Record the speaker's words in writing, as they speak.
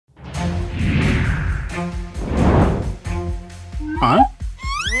Huh?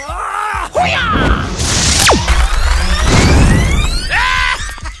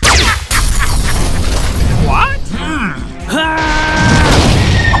 What?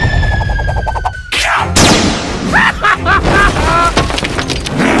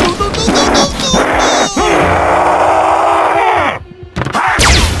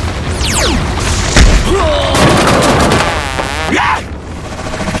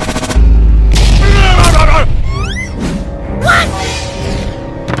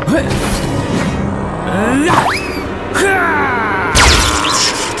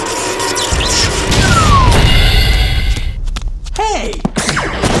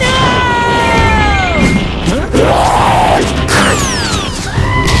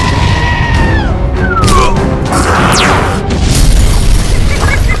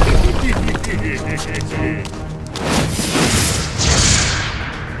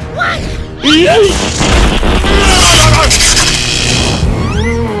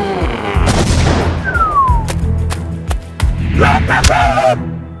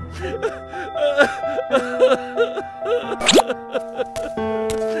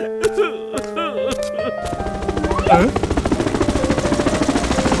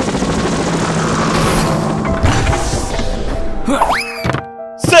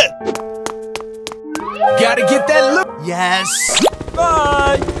 Sit! Gotta get that look. Yes.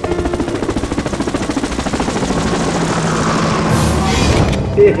 Bye.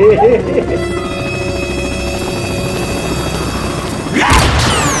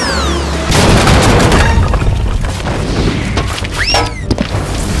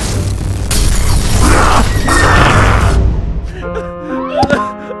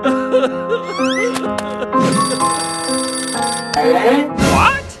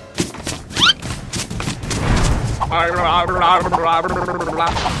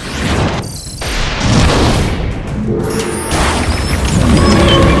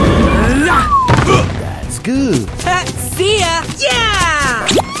 That's good. See ya! Yeah!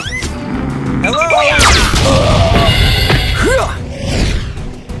 Hello.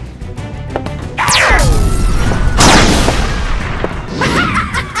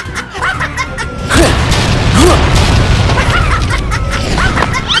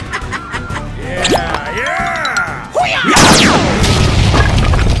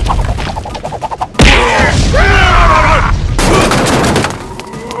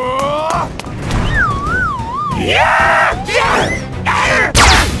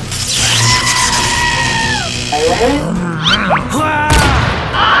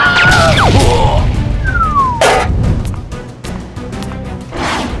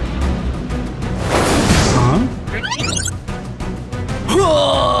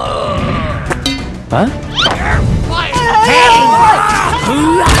 Huh?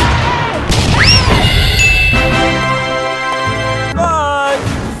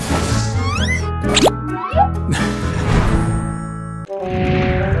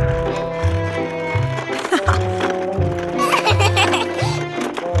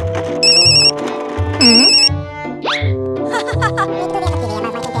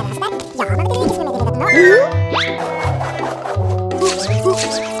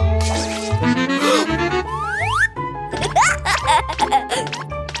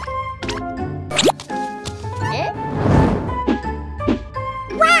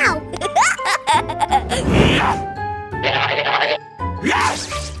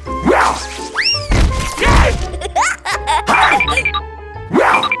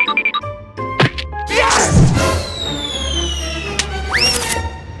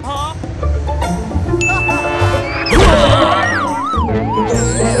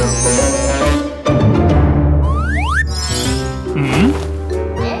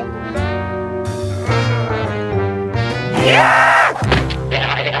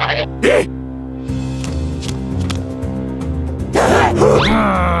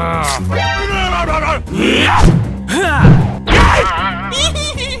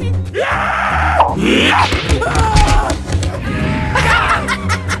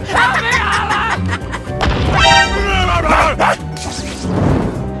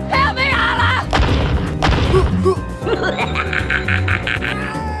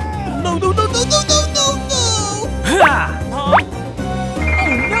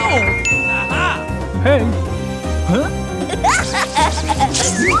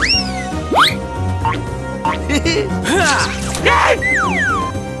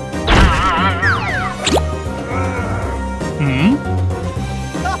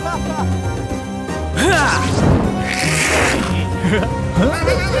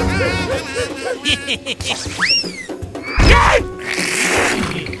 Yay!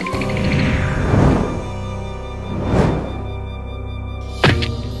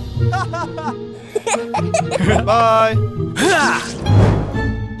 Bye.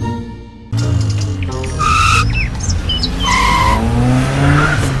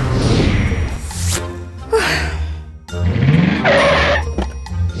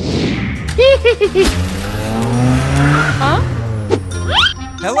 Huh?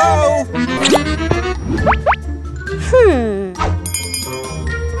 Hello.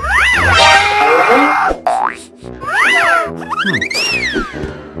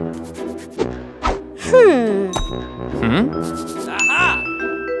 Aha!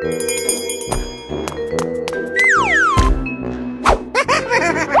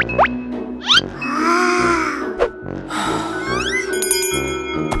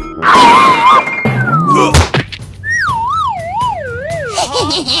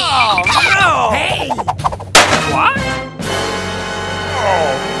 Oh, no! Hey! What? Oh,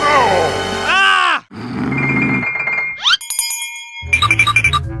 no! Ah!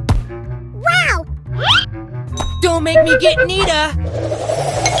 Wow! Don't make me get Nita!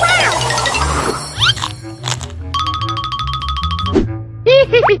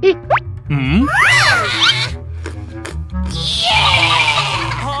 Hmm?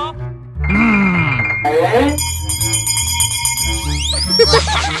 Huh?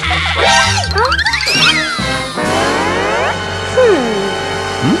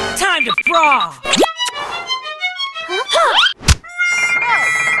 Time to brawl!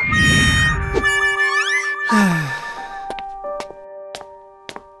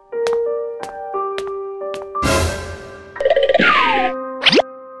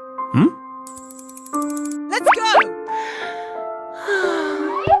 Let's go!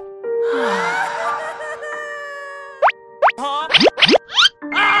 Huh?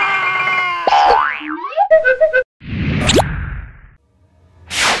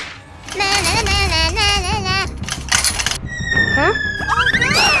 Huh?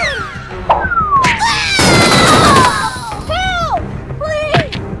 Help!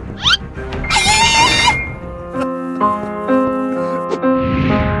 Please!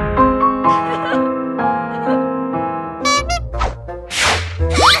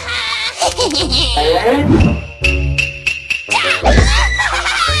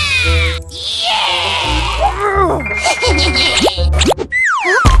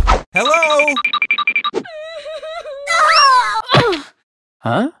 Hello.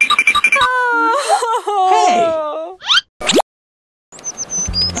 Huh? Hey.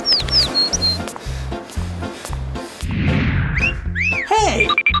 Hey.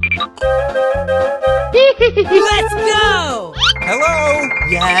 Let's go! Hello.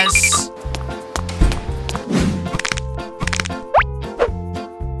 Yes.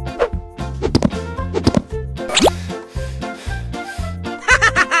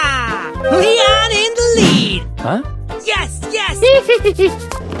 Leon in the lead! Huh? Yes, yes!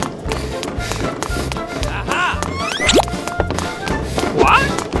 Aha. What?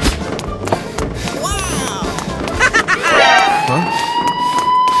 Wow!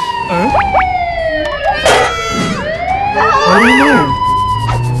 What do you know?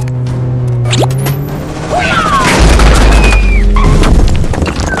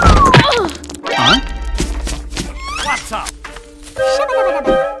 Huh? What's up?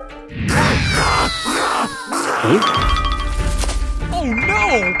 Hey? Oh no!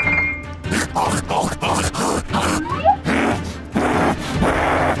 Oh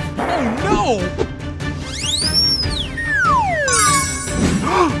no!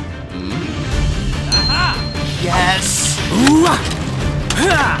 Aha! Yes!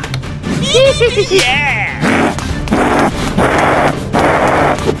 Yeah!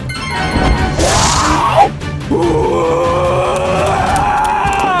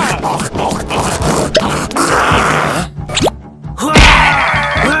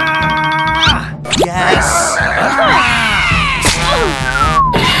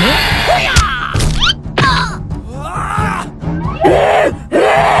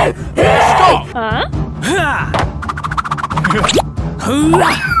 Huh?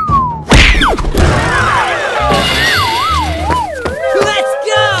 Let's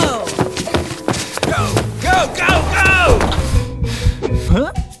go! Go, go, go, go!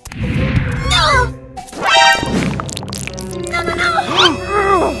 Huh?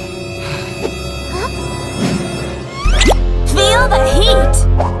 Feel the heat!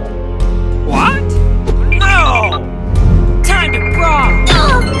 What? No! Time to brawl!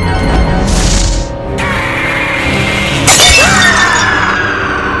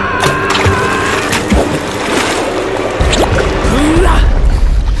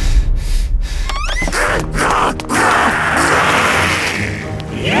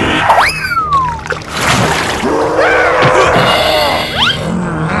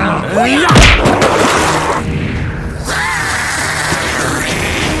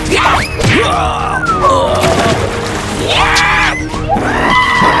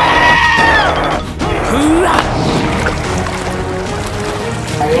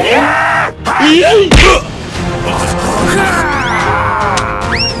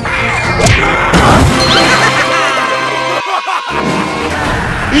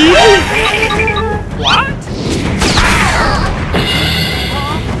 What?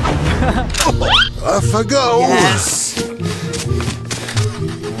 Off I go. Yes.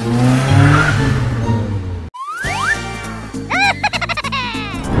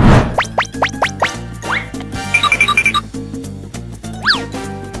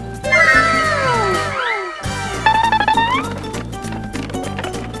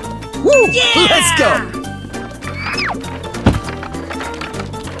 Woo! Let's go!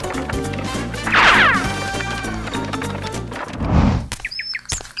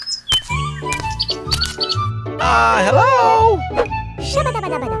 Hello?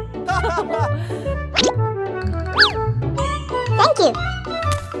 Thank you.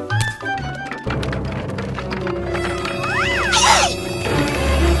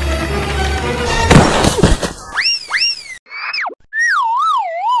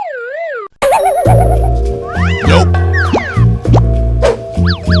 Nope.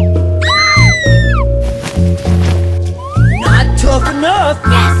 Not tough enough.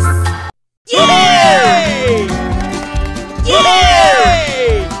 Yes! Yay! Yay!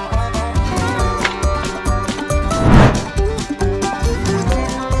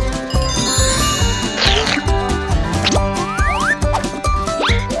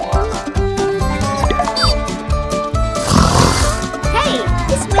 Hey,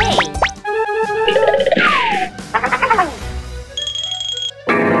 this way.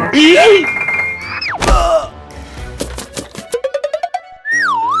 Yay!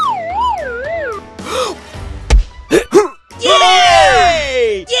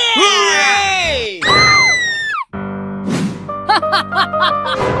 Yay!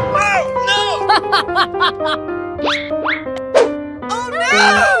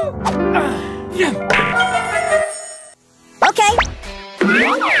 Okay.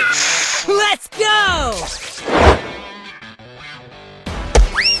 Let's go!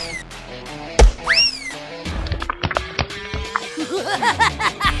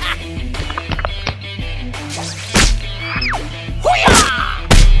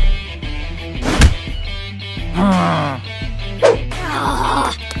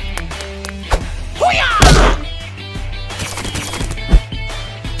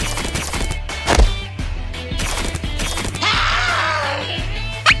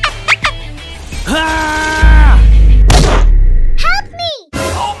 Help me!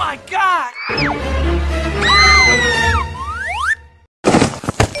 Oh my God!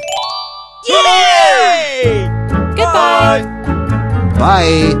 Yay! Goodbye!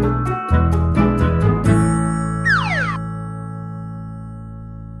 Bye.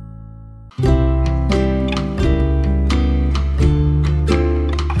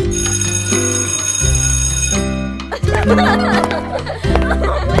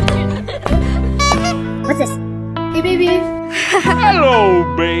 What's this? Hey, baby. Hello,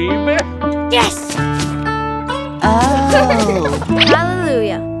 baby. Yes! Oh.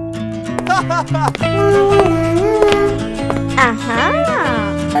 Hallelujah. Uh-huh.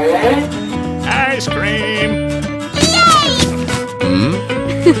 Ice cream. Hmm?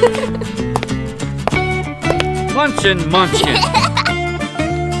 Munchin', munchin'.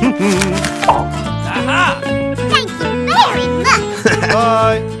 Aha! Thank you very much.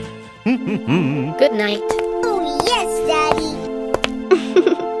 Bye. Good night. Oh, yes, Daddy.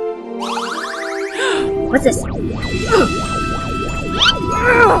 What's this?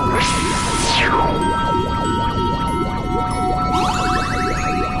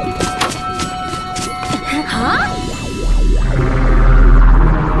 Huh?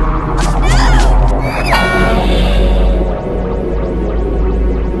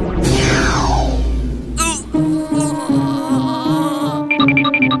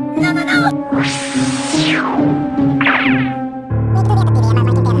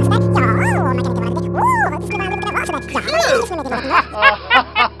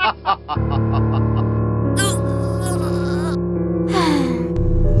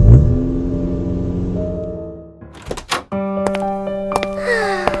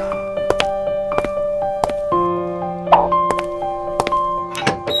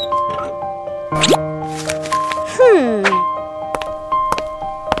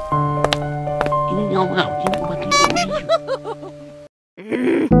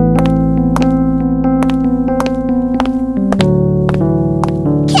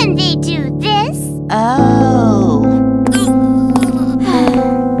 Can they do this? Oh.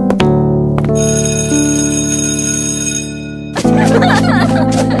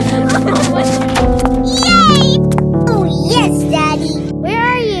 Yay! Oh, yes, Daddy. Where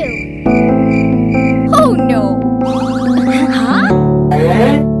are you? Oh, no. Huh?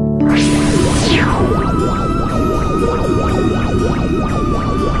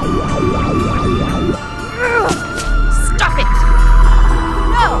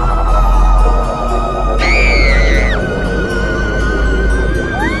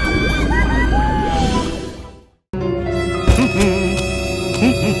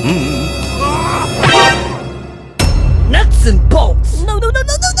 Nuts and bolts. No, no, no,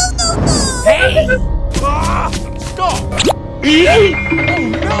 no, no, no, no, no! Hey! Stop! Oh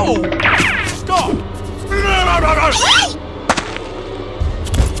no! Stop!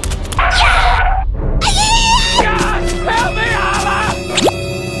 Help me, Allah!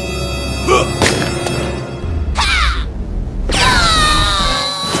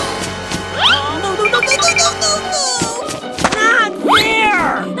 No, no, no, no, no, no, no, no! Not fair!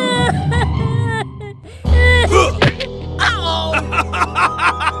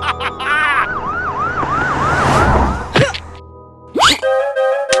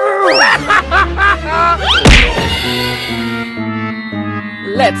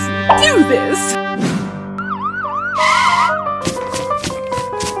 Let's do this!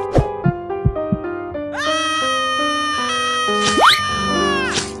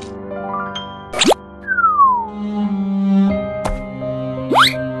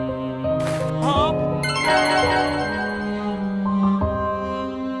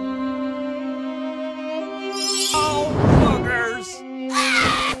 Oh, buggers!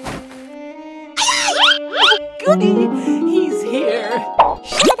 Goody! He's here!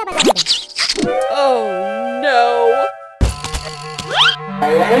 Oh no!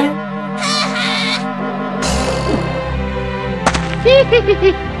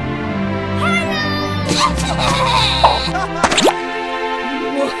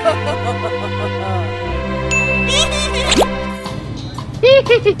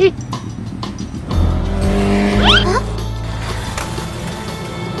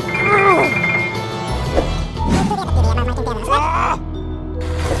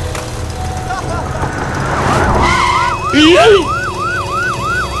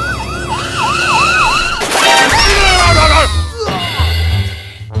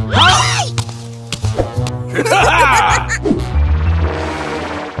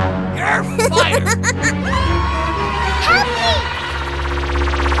 You're fired!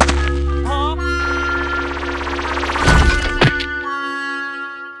 Help me!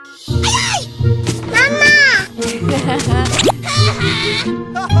 Mama!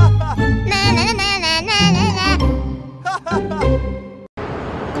 Na na na na na na na.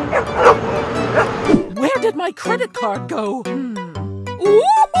 Where did my credit card go?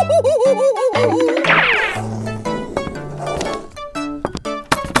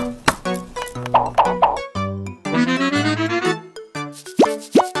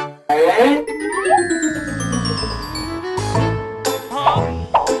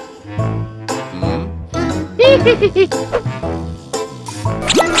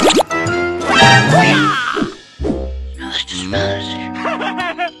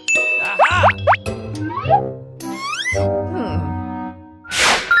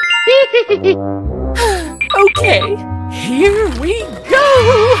 Okay, here we go!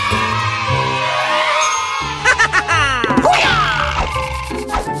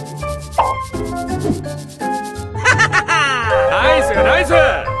 Nice, nice!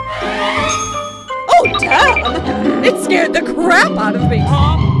 Oh, damn! It scared the crap out of me!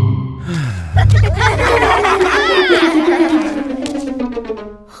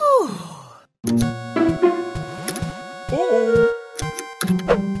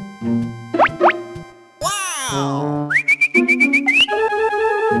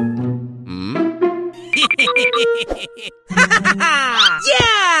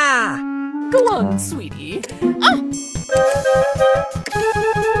 Yeah! Go on, sweetie.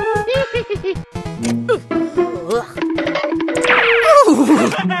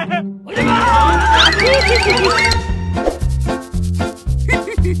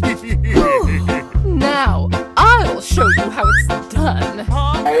 Now, I'll show you how it's done.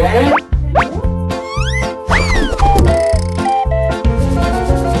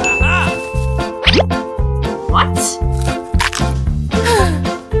 What?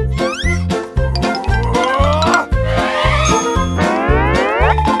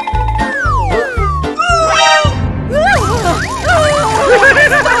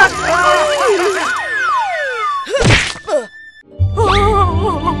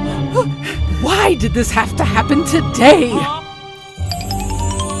 Why did this have to happen today?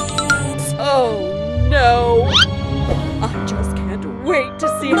 Oh no! I just can't wait to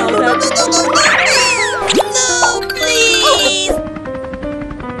see how that. No, please!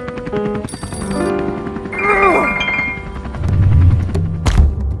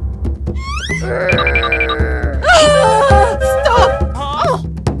 Stop!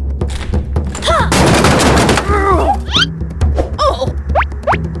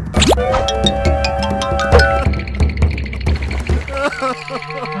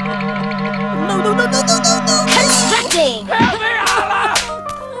 No, no, no, no, no, no, no! Constructing! Help me, Allah!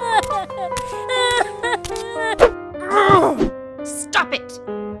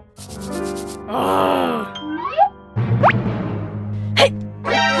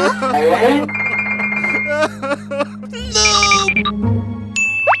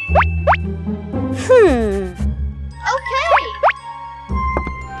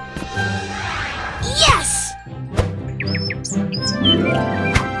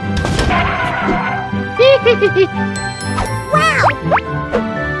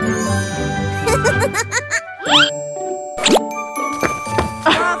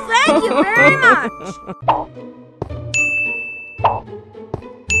 very much.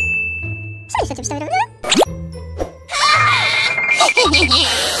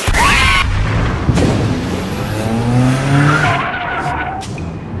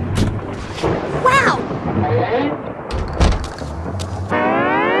 Wow!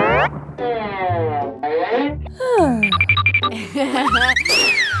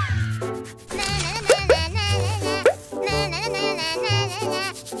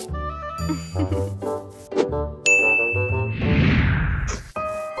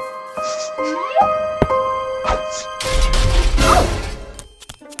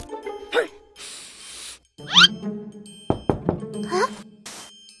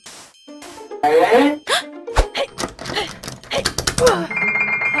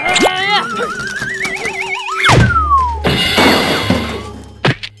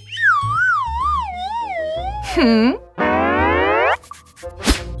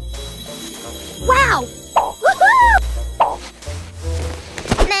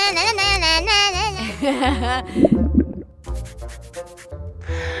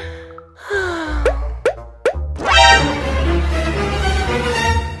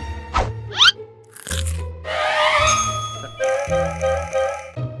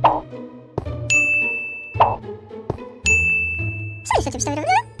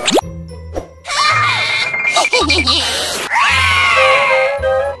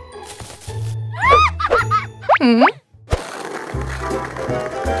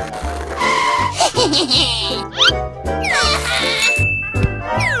 Wow!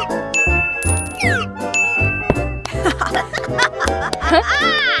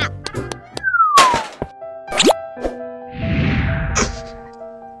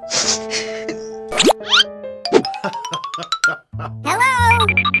 Hello!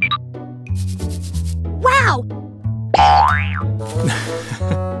 Wow!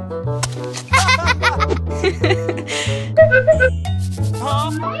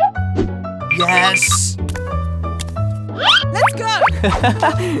 Yes! Let's go!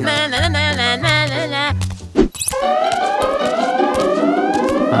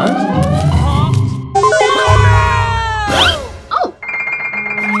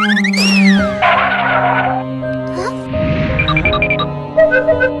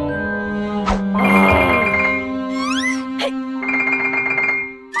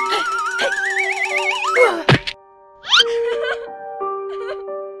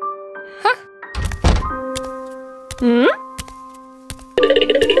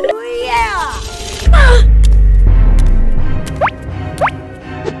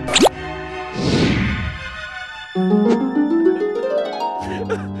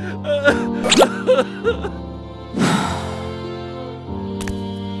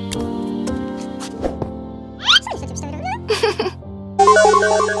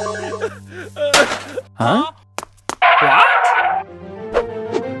 Huh? What?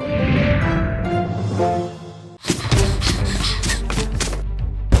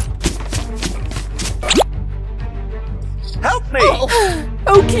 Help me!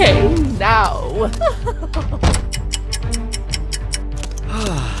 Okay, now.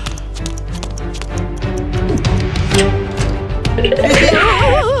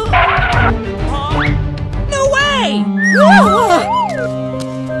 No way!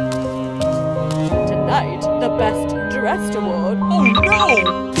 Tonight, the Best Dressed Award. Oh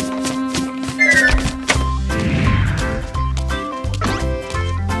no!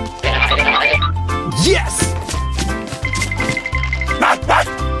 Yes!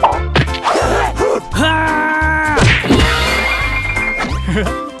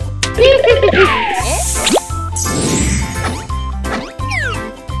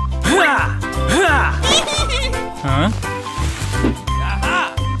 Huh?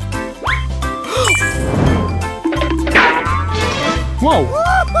 Whoa!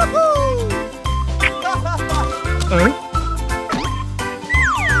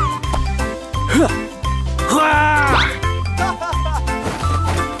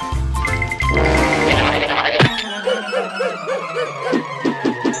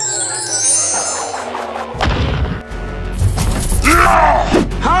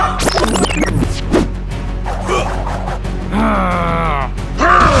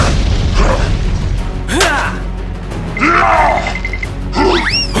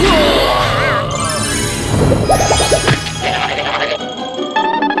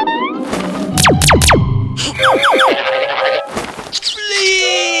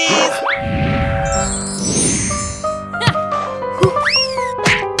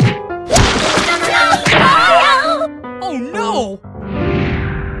 Oh no!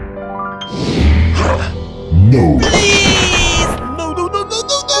 No. Please! No, no, no, no, no,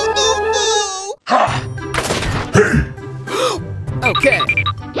 no, no, no!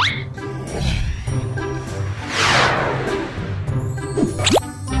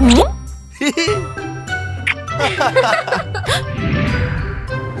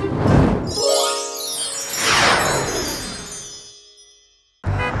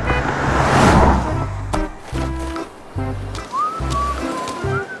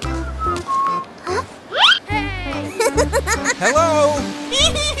 Hello?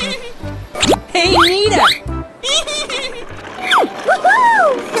 Hey, Nita!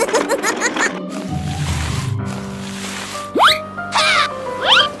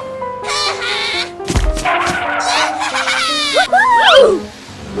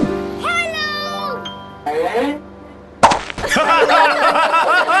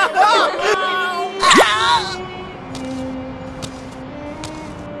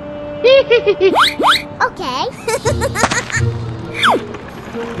 Okay.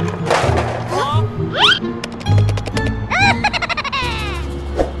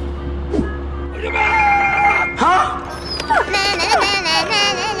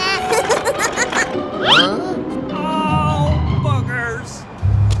 Oh, buggers.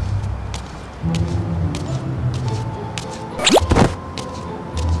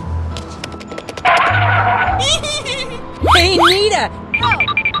 Hey, Nita!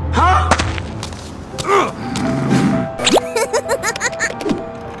 Phew!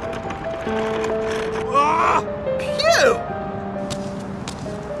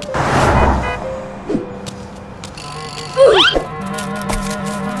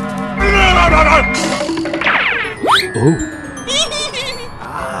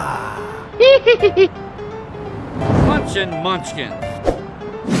 Munchin' Munchkin.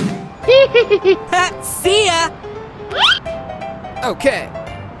 See ya! Okay.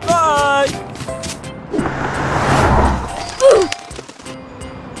 Bye!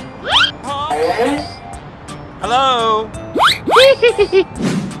 Hello?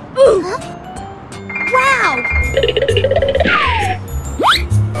 Wow!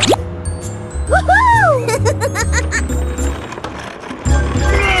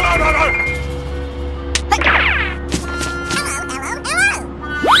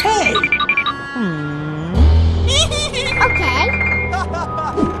 Hey! Okay.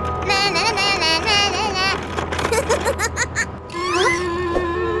 Na na na na na na na.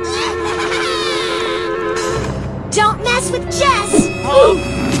 Don't mess with Jess.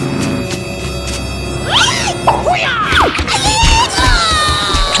 Please,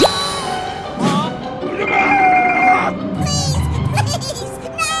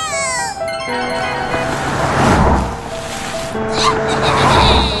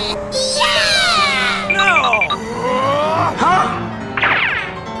 no.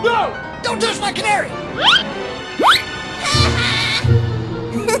 No! Don't touch my canary!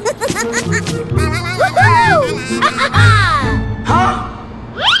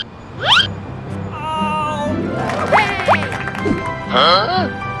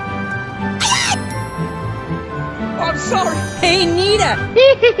 I'm sorry. Hey, Nita!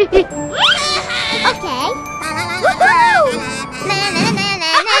 Okay. Woohoo! Na na na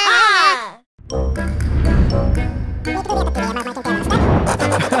na na na.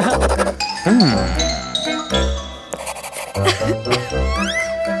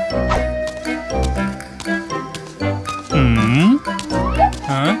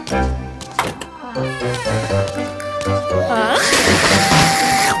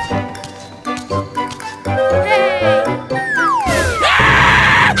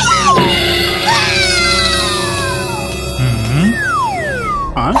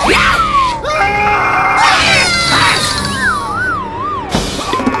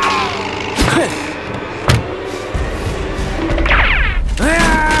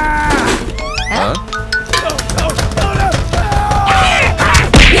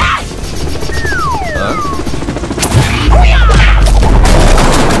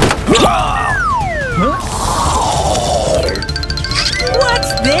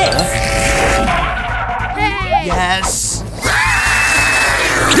 What's this? Yes!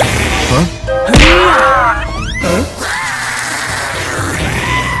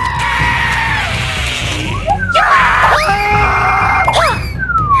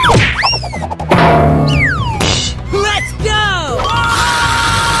 Let's go!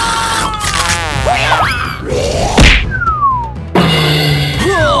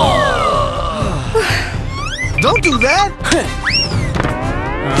 Don't do that!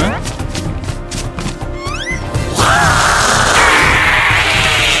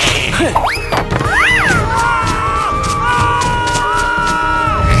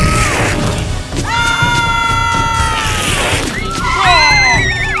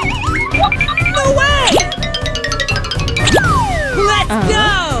 No way! Let's go!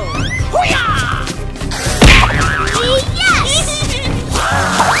 Yes!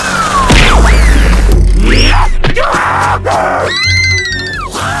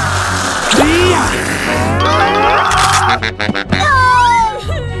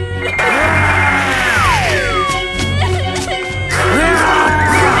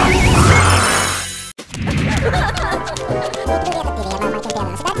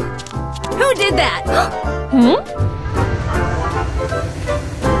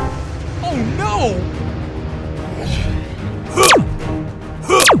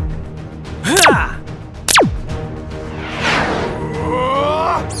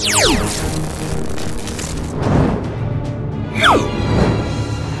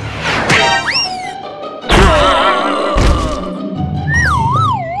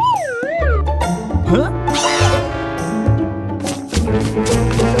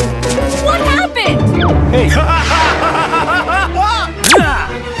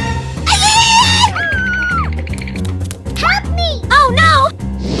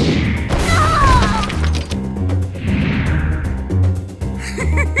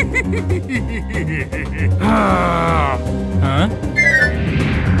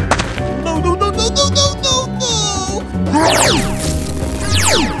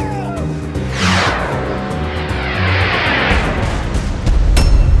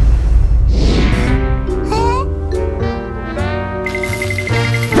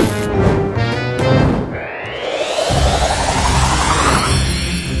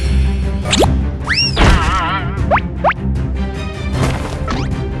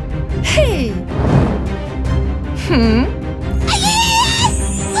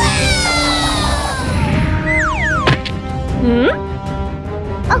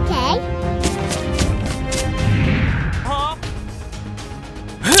 Okay. Help me,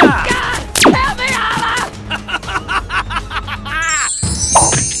 Anna!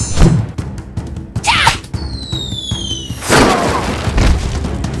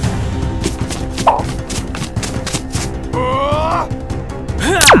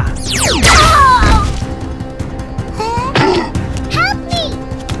 Help me!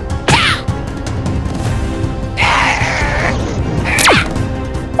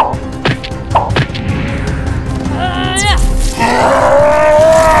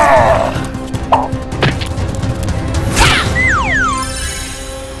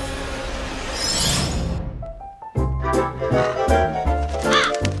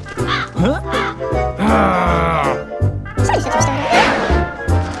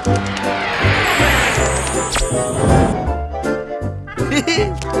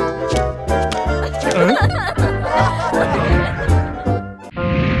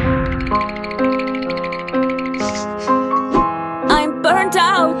 I'm burnt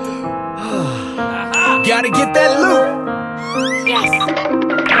out. Gotta get that loot. Yes.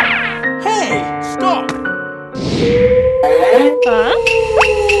 Hey, stop. Huh?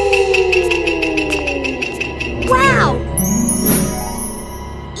 Wow!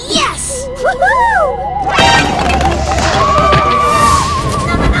 Yes! Woohoo!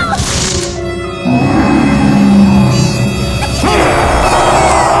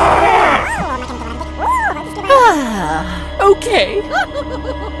 Okay.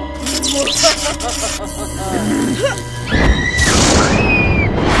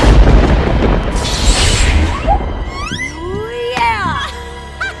 Yeah!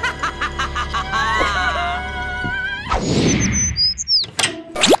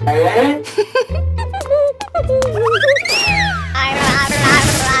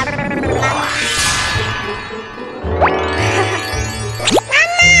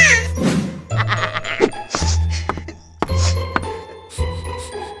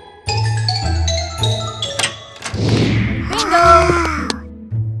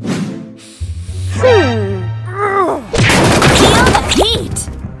 Feel the heat.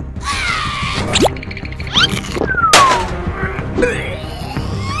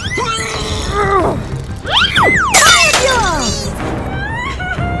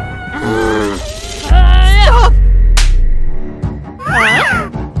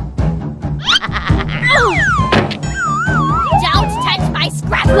 Don't touch my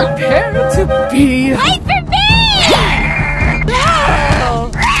scrapbook! Prepare to be. Wait for me!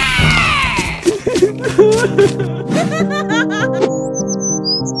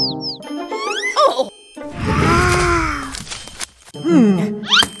 Oh.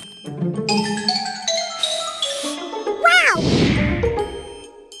 Wow!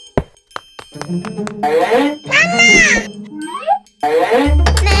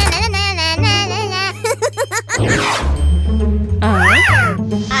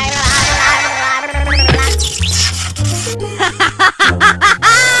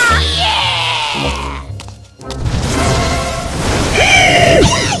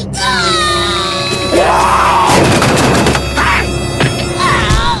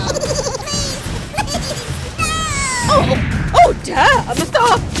 Oh, damn!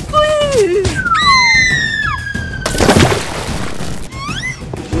 Stop, please!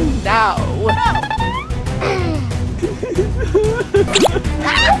 Now.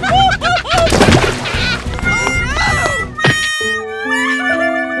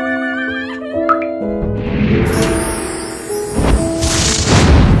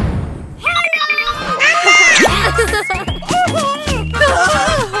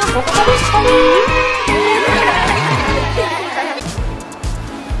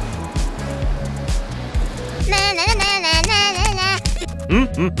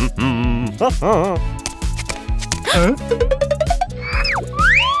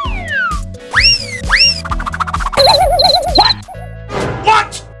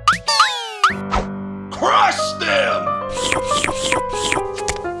 What? Crush them!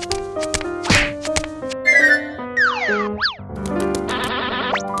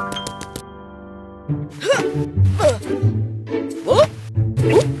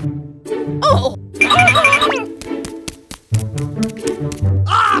 Oh!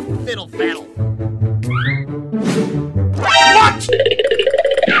 Ah, fiddle faddle.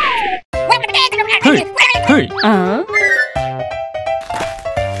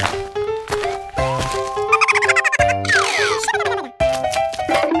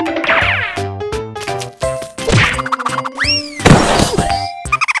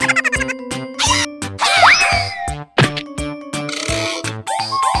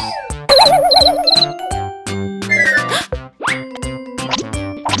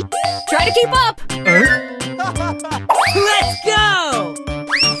 Try to keep up! Let's go!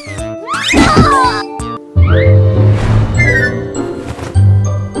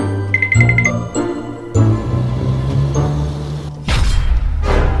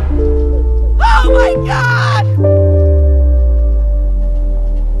 Oh my God!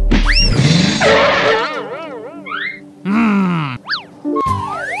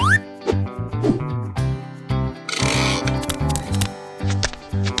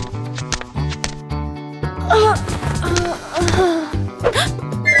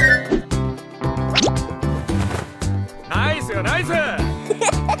 Nice, nice.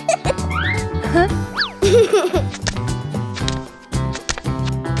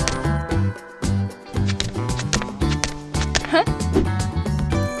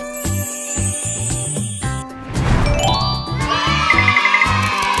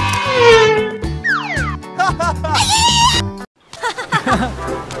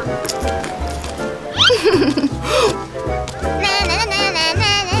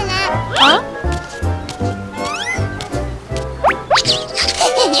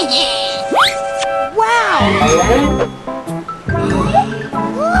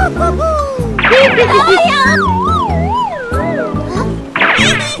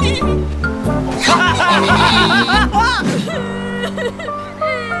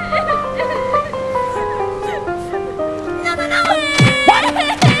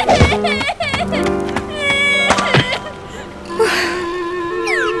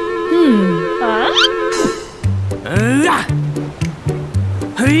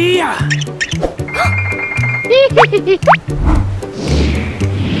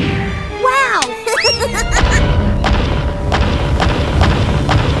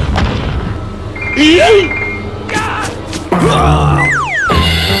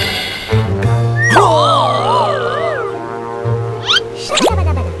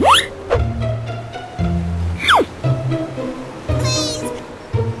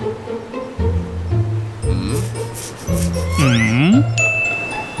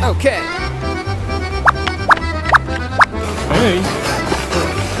 Okay. Hey.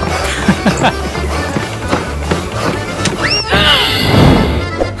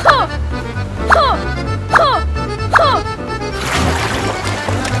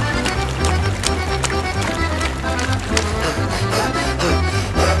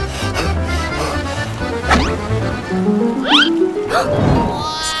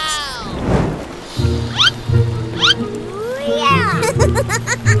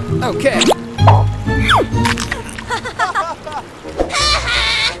 Okay.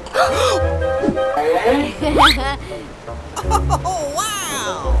 Oh,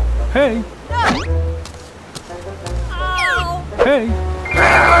 wow! Hey. Hey.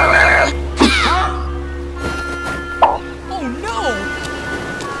 Oh no!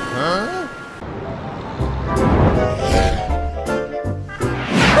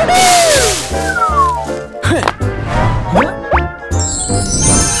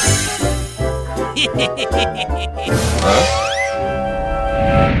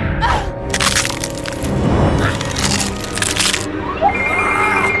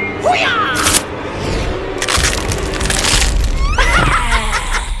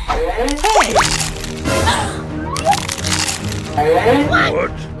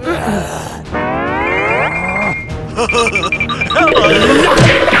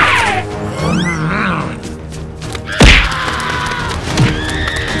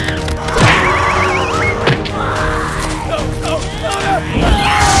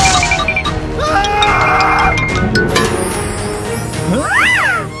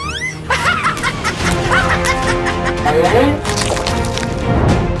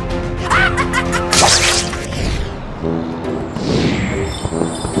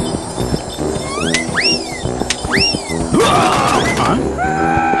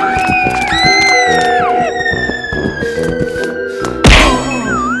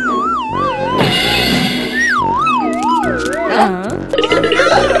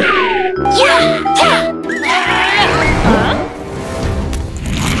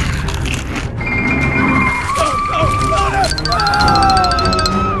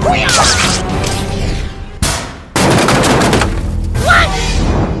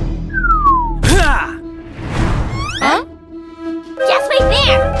 Huh? Just wait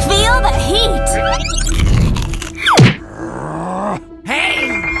there! Feel the heat! Hey!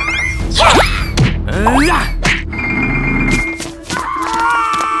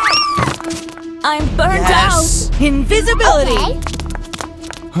 I'm burned Yes. out! Invisibility! Okay.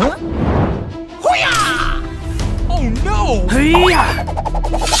 Huh? Hoo-yah! Oh no!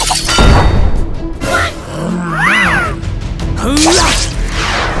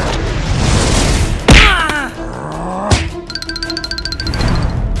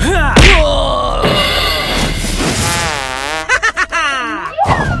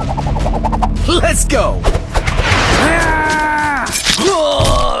 Let's go!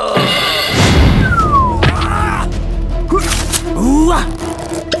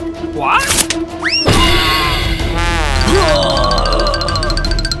 What?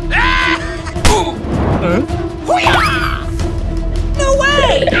 No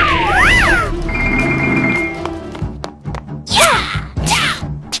way!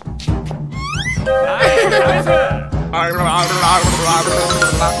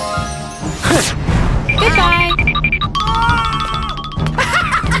 Goodbye.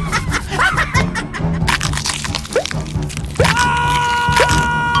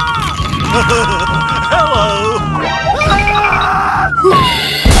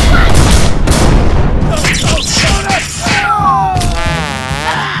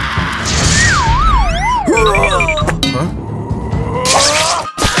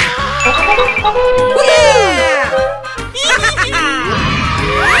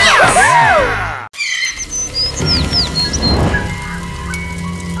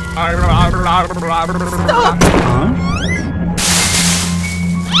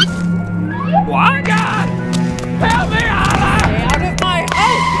 What? God! Help me, Allah! Stay out of my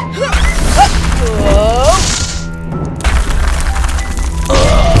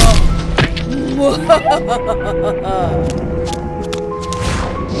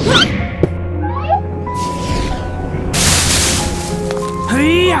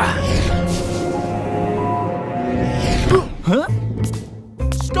Huh?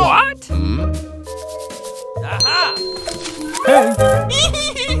 What? Aha! Hey!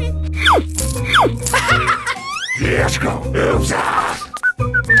 Let's go.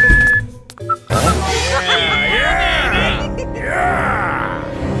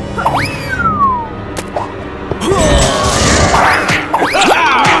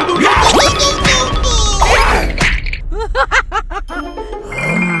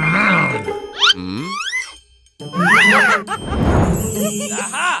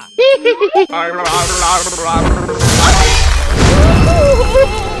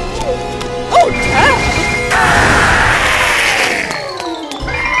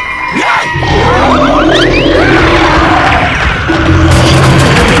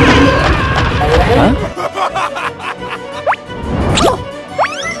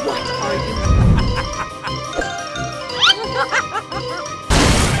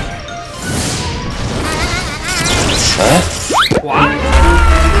 Huh? Wow!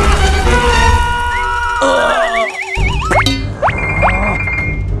 Yes! Huh?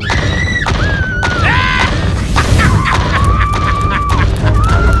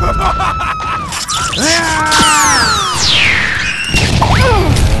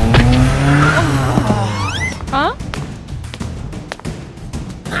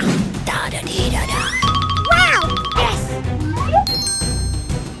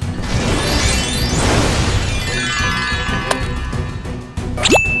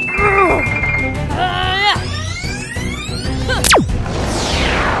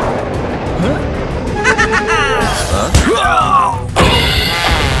 What?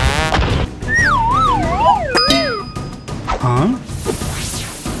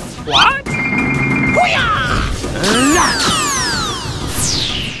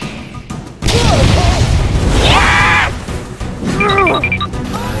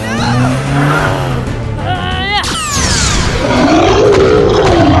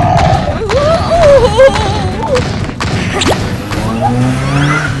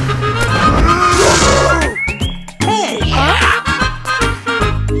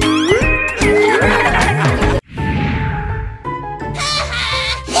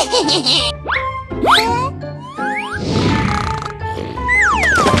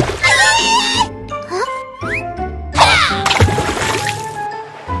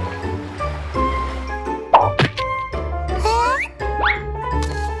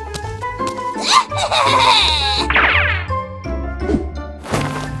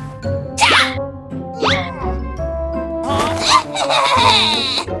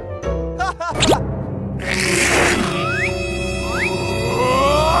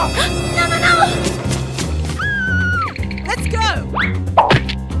 Let's go!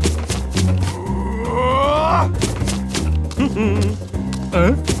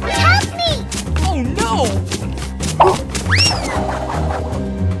 Help me! Oh no!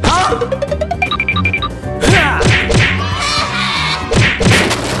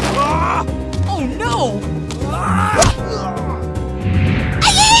 Oh no!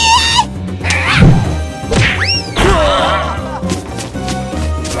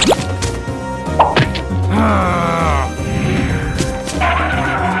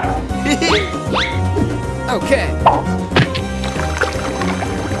 Okay.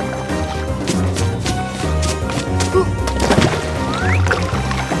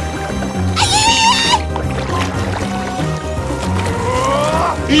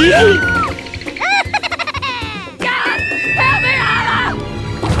 God! Help me, Allah!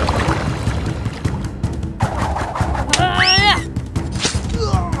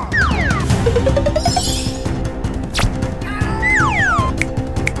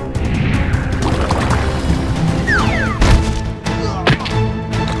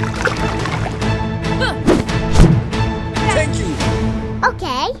 Thank you.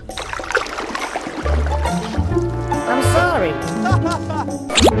 Okay. I'm sorry.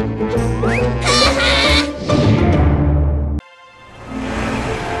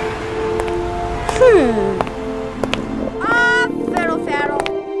 Feral, feral.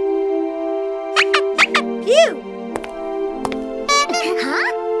 Pew! Huh?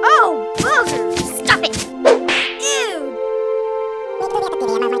 Oh, booger! Stop it! Ew!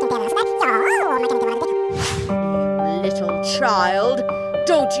 Little child,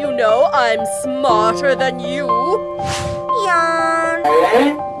 don't you know I'm smarter than you? Yarn.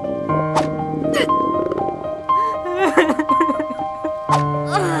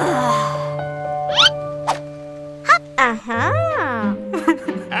 Uh-huh.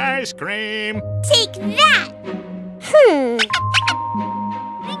 Ice cream. Take that!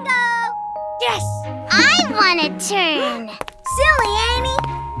 Bingo! Yes! I want a turn. Silly, Amy.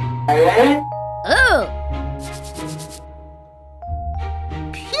 Oh.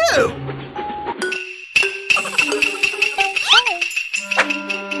 Phew.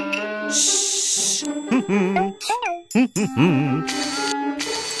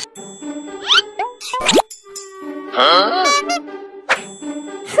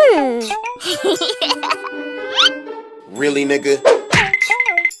 Really, nigga?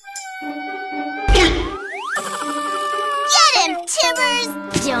 Get him, Timbers!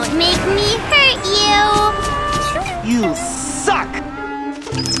 Don't make me hurt you! You suck!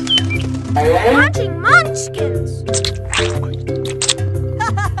 Munching munchkins.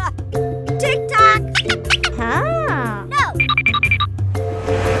 Tick-tock. Huh? No!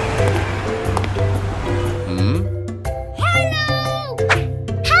 Hello!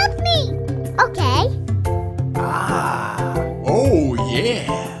 Help me! Okay. Oh, yeah.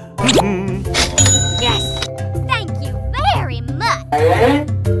 Yes! Thank you very much!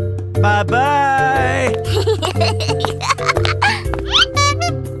 Bye-bye!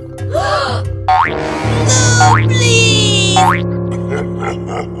 No, please!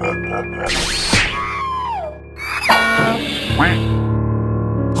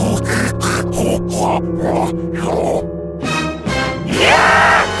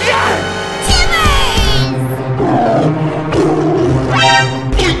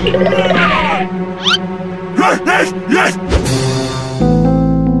 Yes, yes, yes.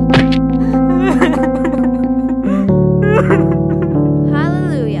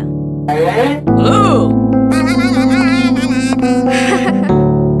 Hallelujah. Oh!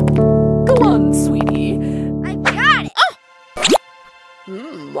 Go on, sweetie. I got it.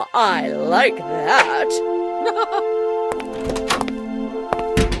 I like that.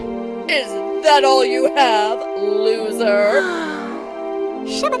 Is that all you have, loser?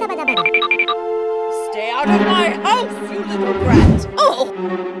 Stay out of my house, you little brat! Oh!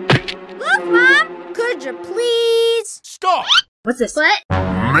 Look, Mom. Could you please? Stop. What's this? What?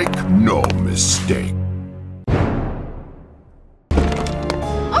 Make no mistake.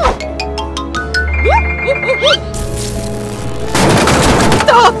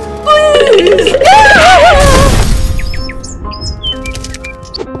 Stop, please!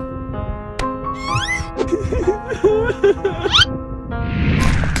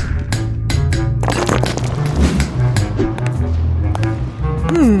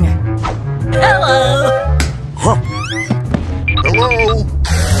 Hello.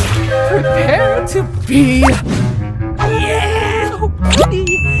 Prepare to be. Yeah! Oh, goody!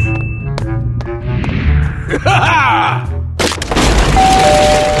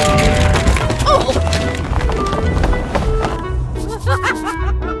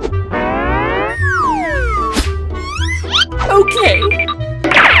 Okay.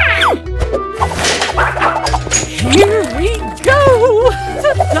 Here we go!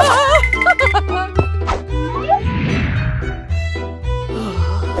 Ta-da!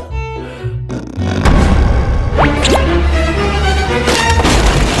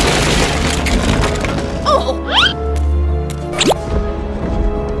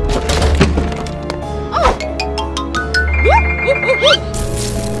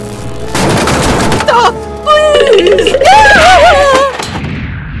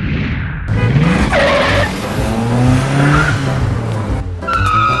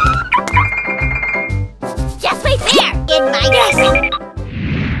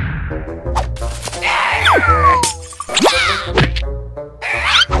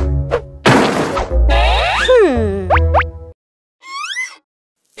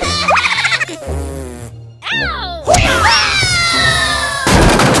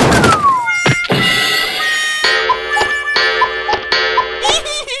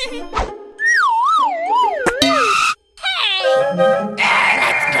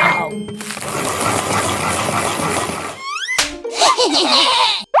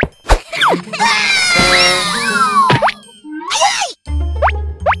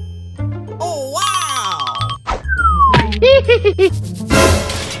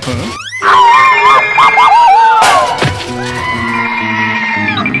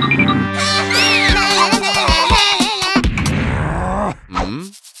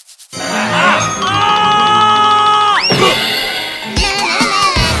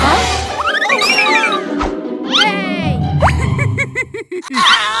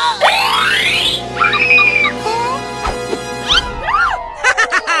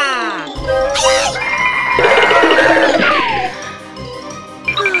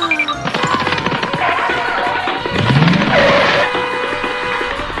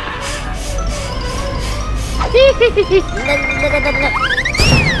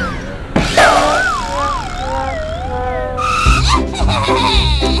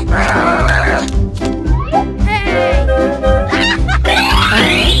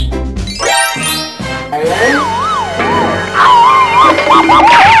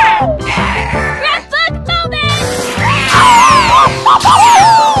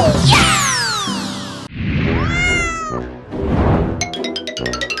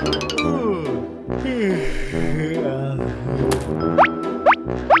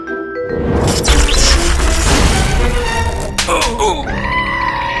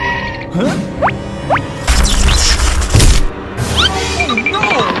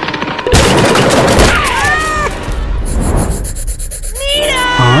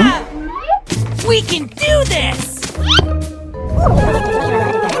 We can do this!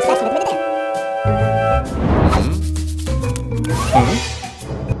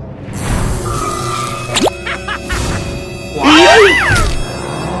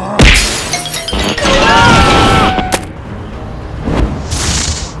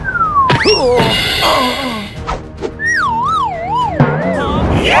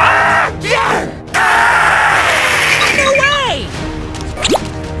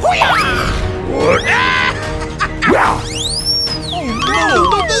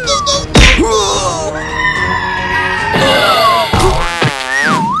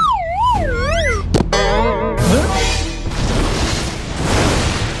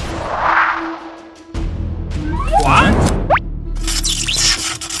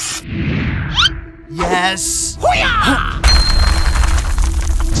 Yes. Yeah!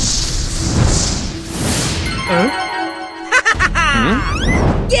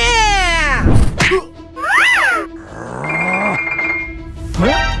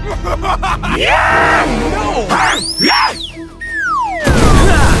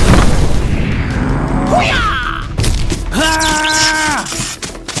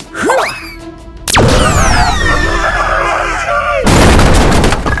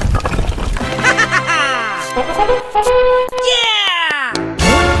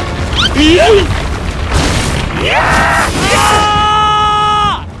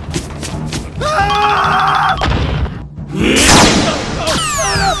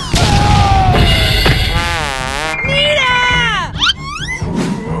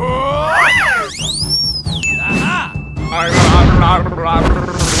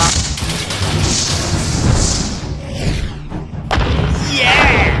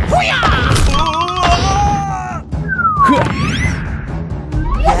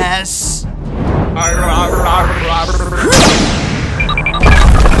 Yes.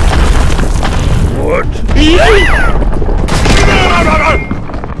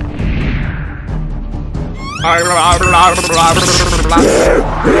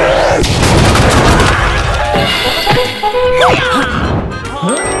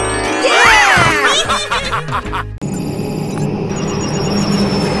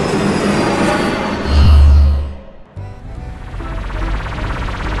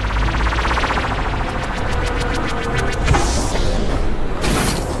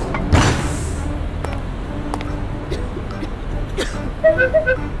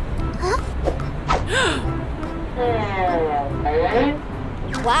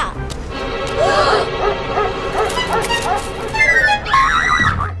 Wow.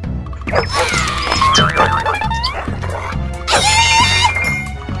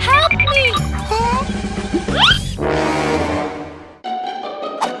 Help me!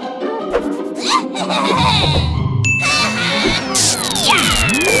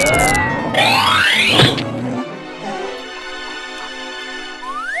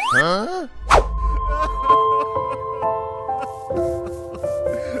 Huh?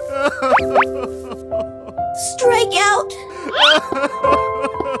 Strike out!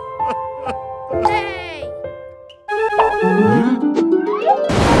 Hey!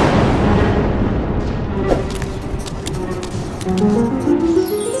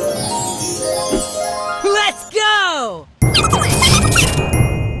 Let's go!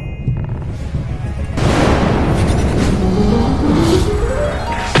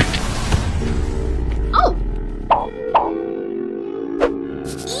 Oh!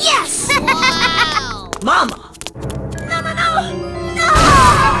 Yes! Wow! Mama! No, no, no! No!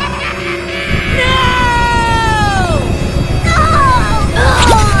 No!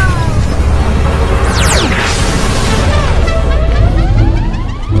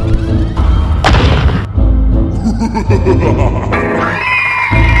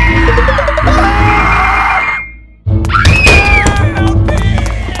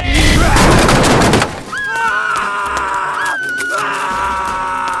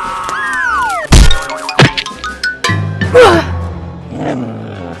 Hey,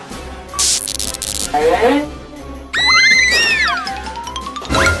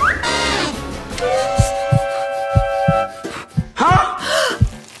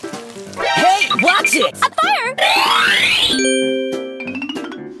 watch it! A fire!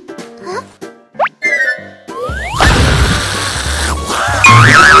 Huh?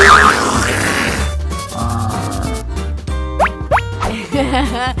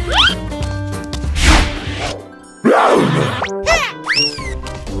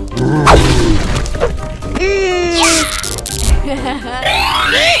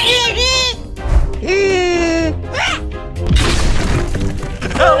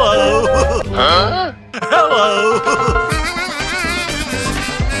 Hello! Huh? Hello!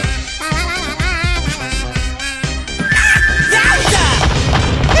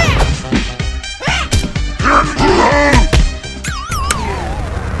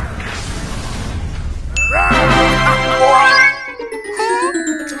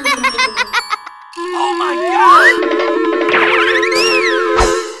 Oh my god!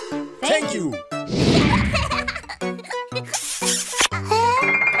 Thank you!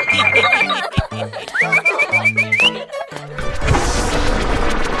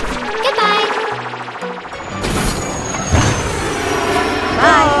 Goodbye.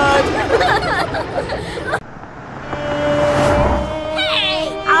 Hey!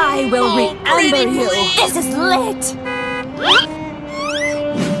 I will remember you. This is lit.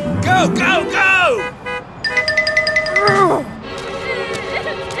 Go, go, go!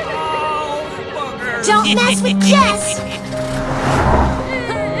 Don't mess with Jess.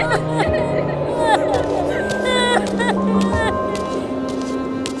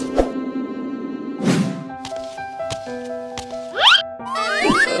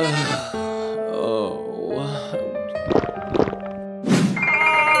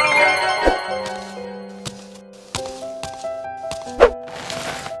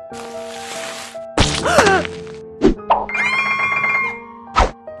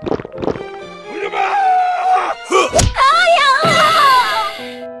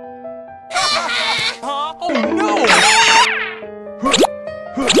 Oh no!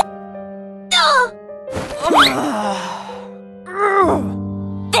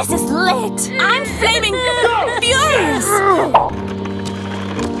 This is lit. I'm flaming furious.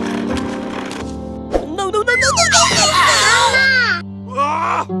 No, no, no, no, no, no, no.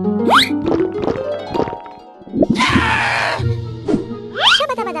 Ah!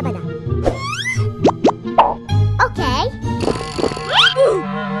 Shabadabadabada. Okay.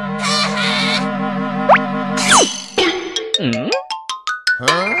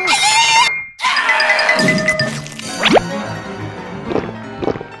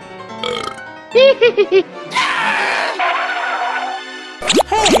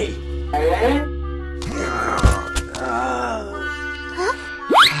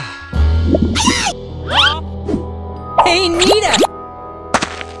 Hey, Nita.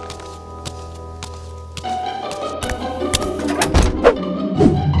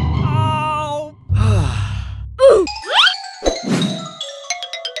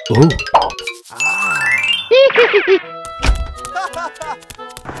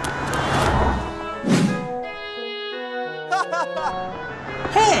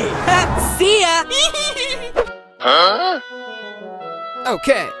 Hey! See ya.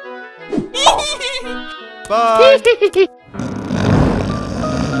 Okay. Bye!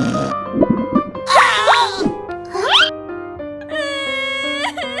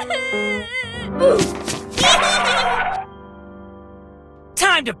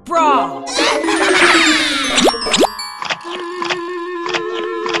 Time to brawl!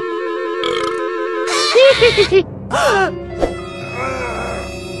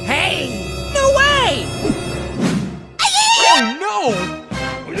 Hey! No way! Oh no!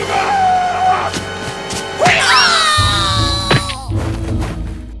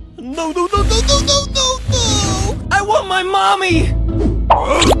 No, no, no, no, no, no, no, no! I want my mommy!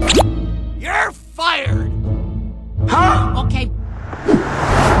 You're fired! Huh? Okay.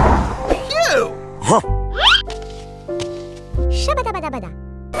 Phew! Shabadabadabada.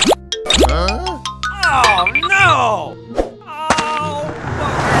 Oh no! Oh,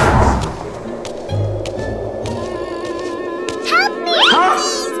 Help me,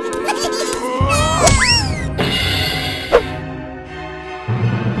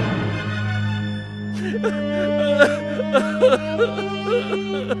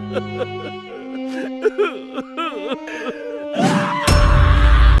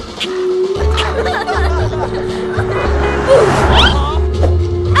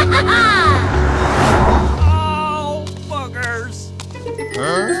 Oh, buggers!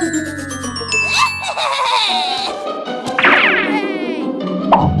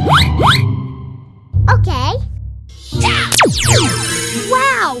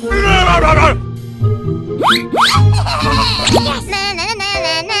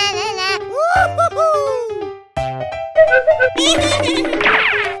 Wow!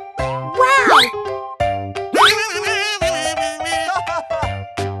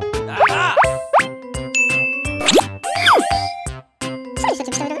 Aha!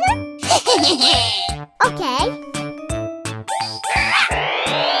 Okay.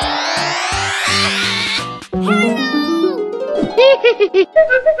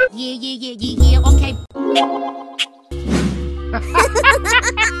 Yeah, okay.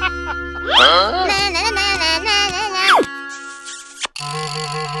 Na, na, na, na, na, na, na.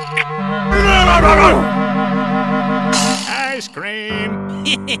 Ice cream.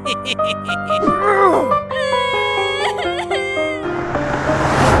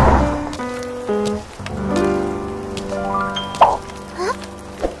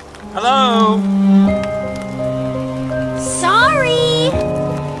 Hello? Sorry!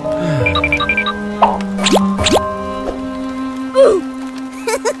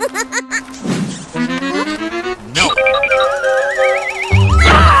 No.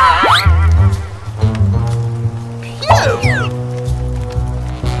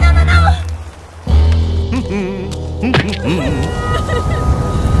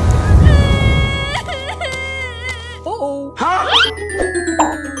 Oh.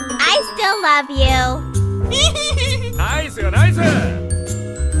 I still love you. Nice, nice.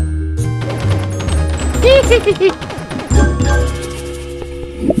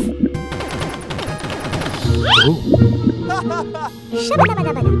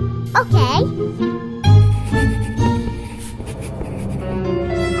 Okay.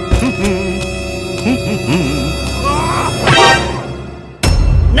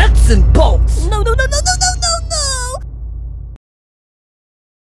 Nuts and bolts. No, no, no, no, no, no, no, no!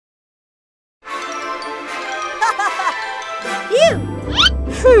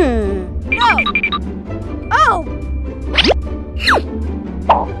 Phew! No! Oh!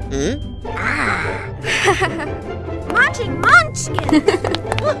 Munching munchkin!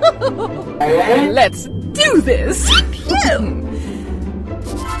 Let's do this! Phew!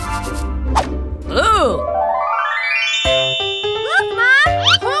 Ooh! Look, Mom!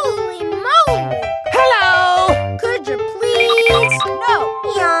 Holy moly! Hello! Could you please? No!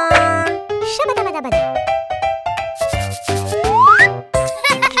 Yawn! Shabba-dabba-dabba-da.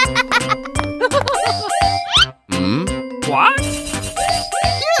 What?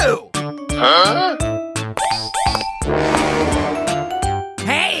 You! Huh?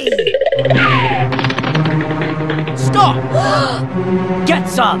 Hey! Stop! Get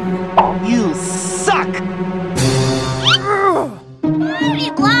some! You suck.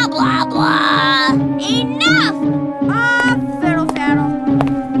 Blah, blah, blah! Enough! Fiddle, faddle.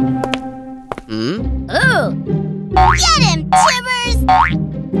 Ooh! Get him, Tibbers!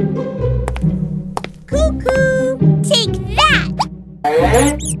 Cuckoo! Take that!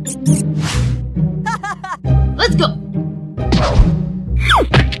 Let's go.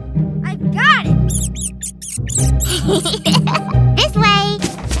 I got it! This way!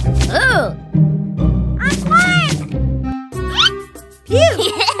 Ooh! I'm flying! Phew!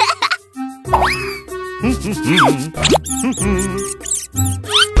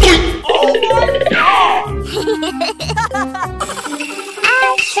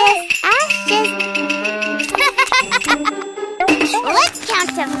 Ashes, ashes! Let's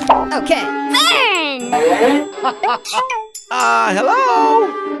count them! Okay. Burn! Hello?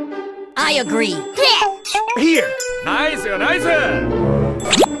 I agree. Here. Nice, nice.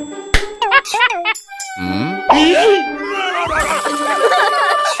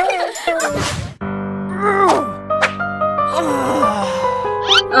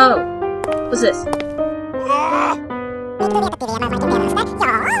 Oh. What's this?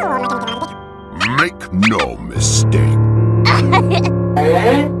 Make no mistake.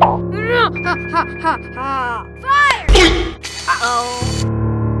 Fire! Uh-oh.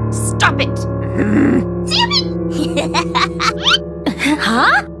 Stop it. Damn it!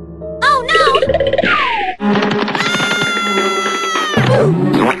 Huh? Oh no!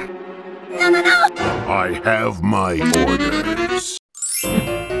 No, no, no! I have my orders.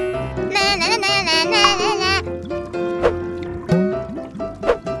 Na, na, na, na, na, na, na.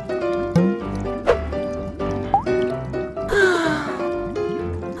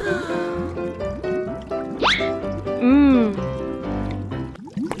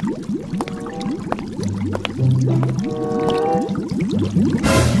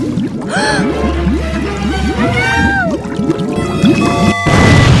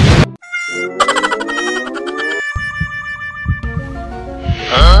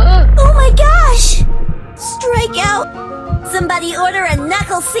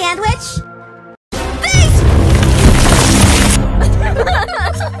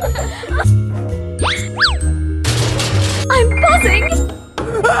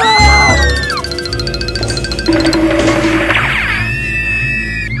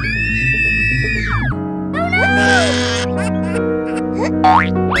 Oh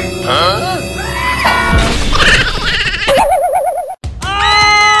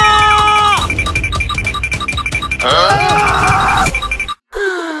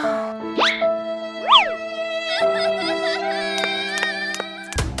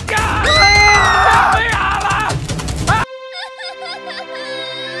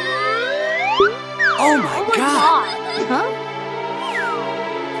my god! Huh?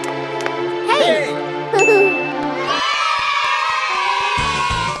 Hey!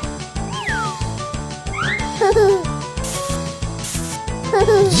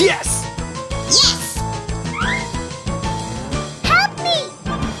 Yes! Yes! Help me!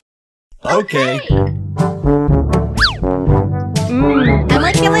 Okay. I'm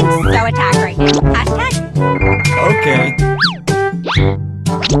like feeling so attacked right now. Hashtag. Okay.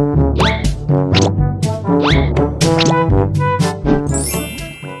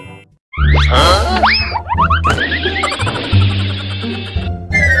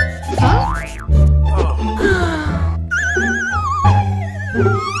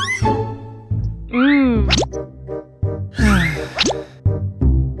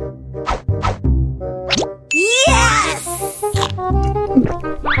 Yes!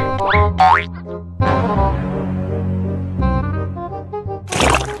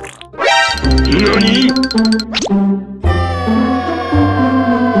 NANI?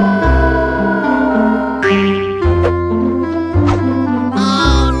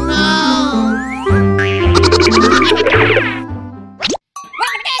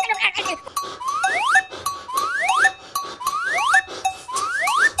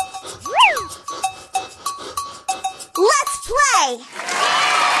 Let's play!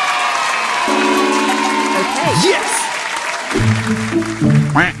 Yes!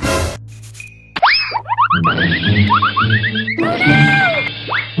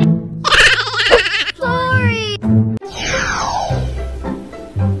 Sorry!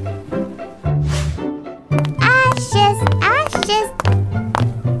 Ashes, ashes.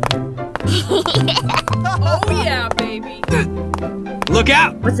 Oh yeah, baby. Look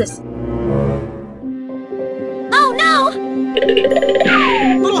out! What's this? Oh no!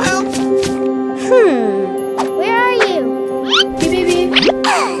 Little help! Where are you? Meanie.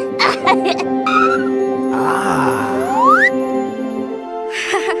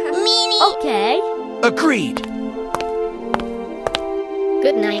 Okay. Agreed.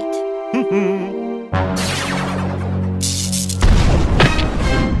 Good night.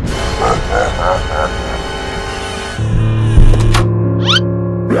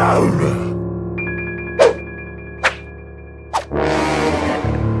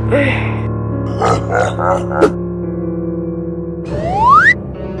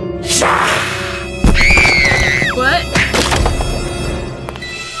 What?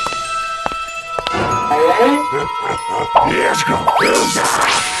 Let's go.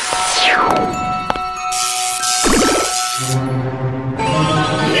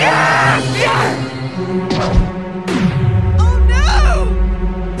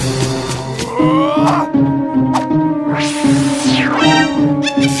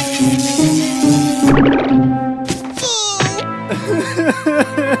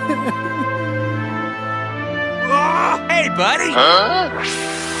 Hey, buddy!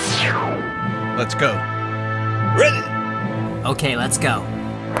 Let's go. Ready? Okay, let's go.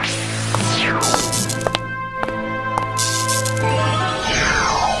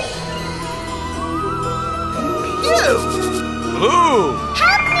 Ooh!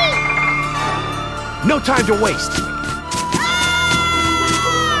 Help me! No time to waste.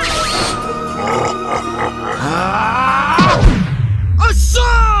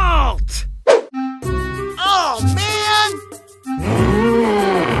 Assault! Oh, man!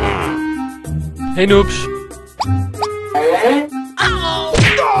 Hey, noobs.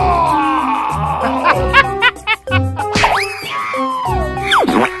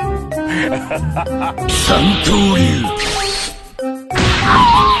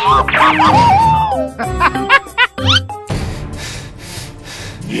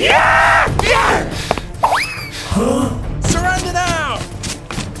 Surrender now!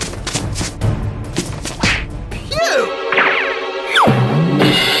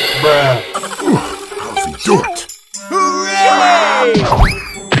 How's he do it? Hooray!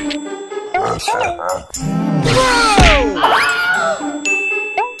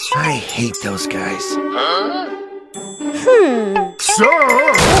 I hate those guys.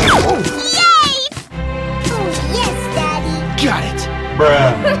 Sir! Yay! Oh, yes, Daddy. Got it.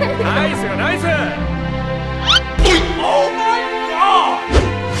 Nice, nice. Oh my god!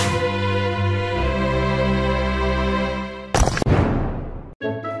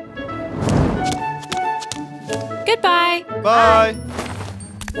 Goodbye. Bye.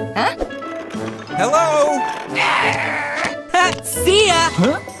 Huh? Hello? See ya!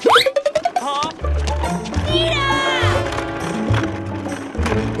 Huh?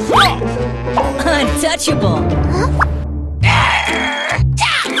 Untouchable!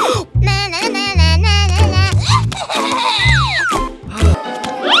 Na na na na na na na.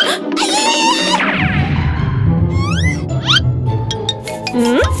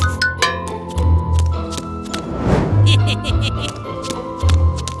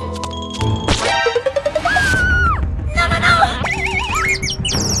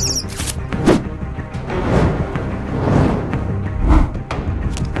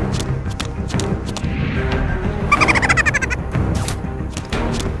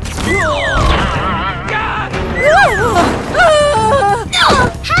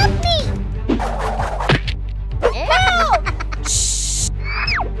 Help me! Help!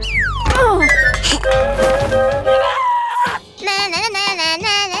 Na na na na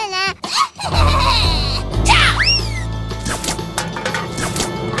na na na.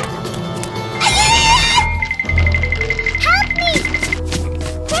 Help me!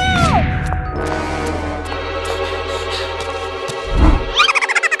 Help!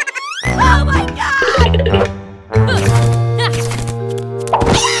 Oh my god!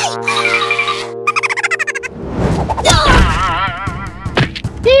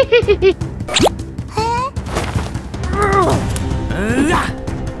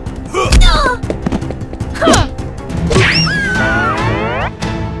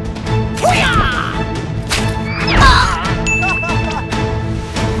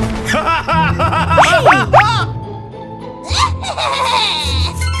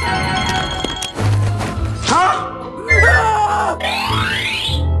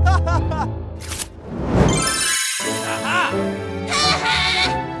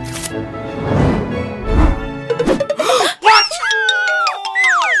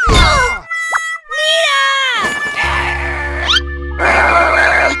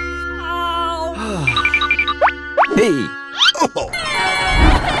 Hey!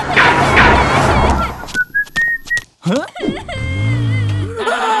 Huh?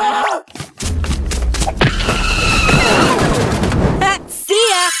 See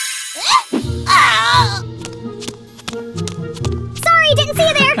ya! Sorry, didn't see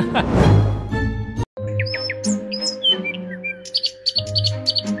you there.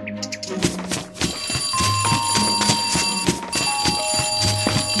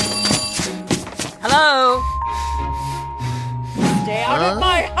 Hello? Stay out of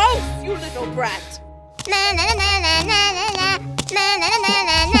my house, you little brat! Na na na na na na na na na na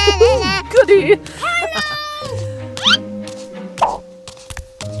na na na. Goody!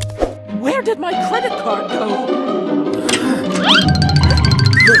 Where did my credit card go?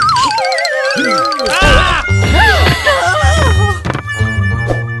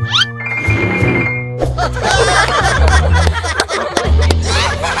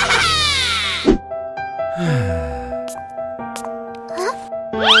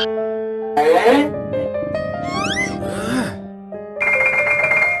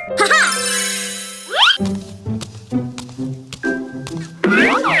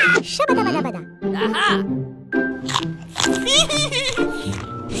 Shabadabadabada. Aha!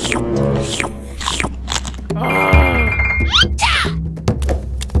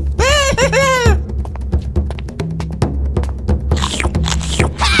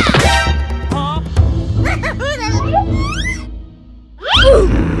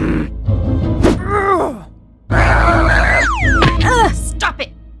 Stop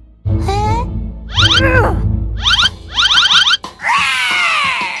it!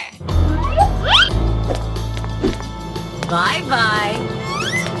 Bye-bye.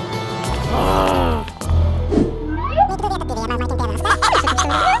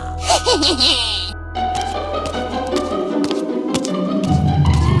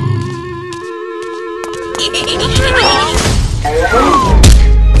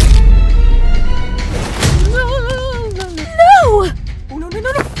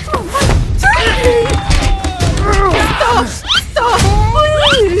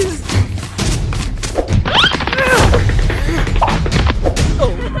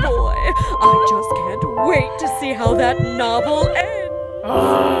 How that novel ends.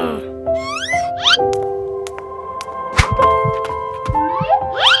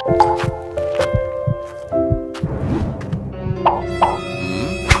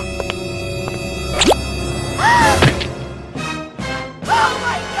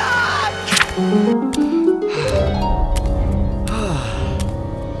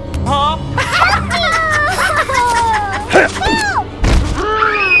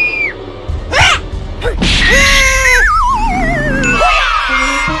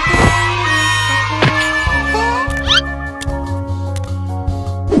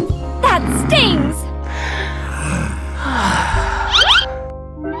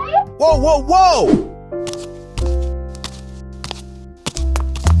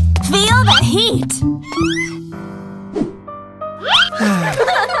 Feel the heat!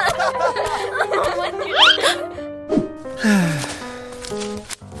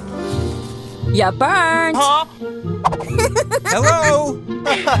 You burned! Huh? Hello?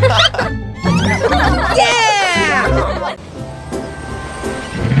 Yeah!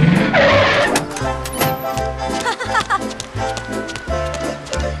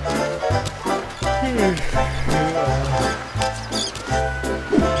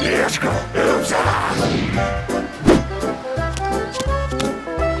 Let's go.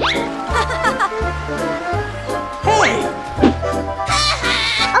 Hey!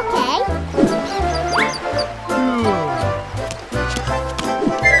 Okay.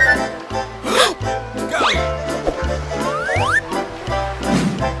 Go!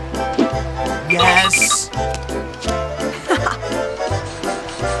 Yes!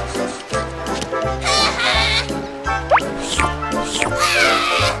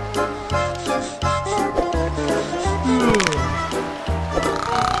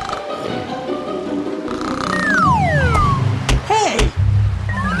 Hey!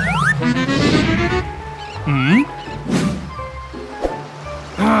 Hmm?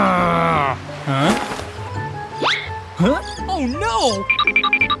 Huh? Oh no!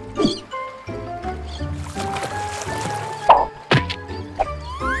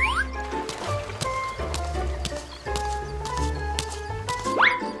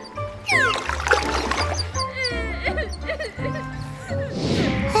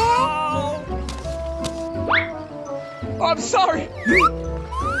 I'm sorry.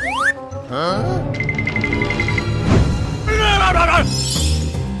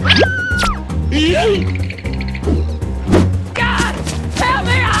 God! Help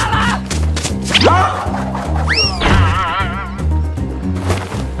me, Allah!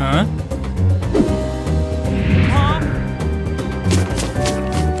 Huh?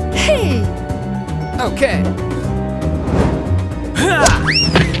 Hey! Okay.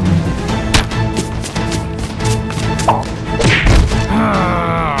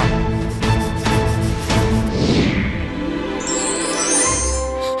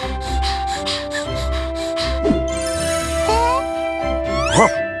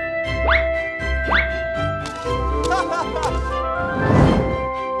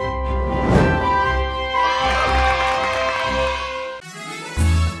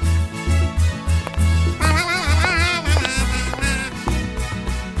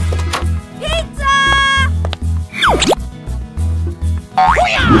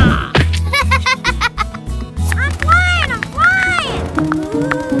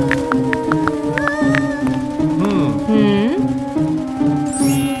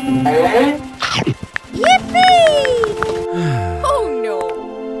 Oh no!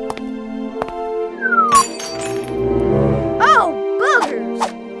 Oh, boogers!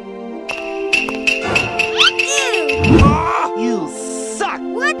 Ew! You suck!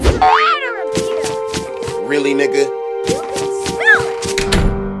 What's the matter with you? Really, nigga? You can smell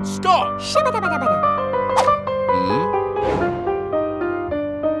it! Stop!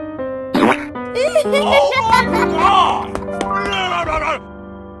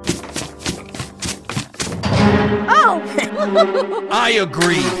 Oh! I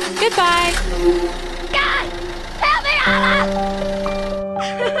agree. Goodbye. God! Help me, Allah!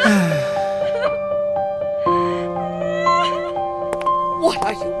 What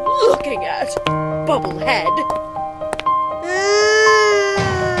are you looking at, Bubblehead?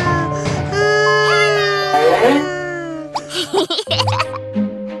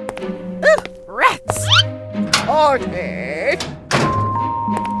 Rats! Party!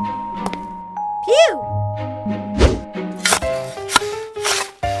 Pew!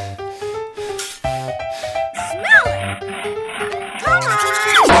 Smell it! Come on!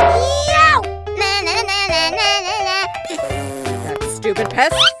 Yow! Na na na na na na na. That stupid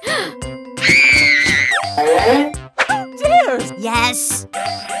pest! Dears! Yes!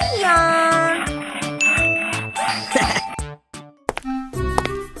 Yum!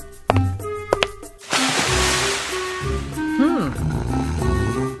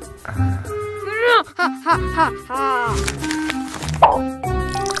 Ha ha ha ha!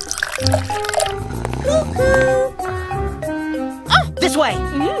 This way!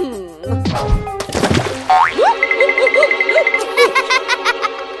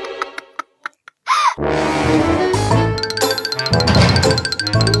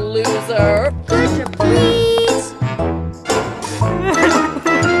 Loser! Could you please?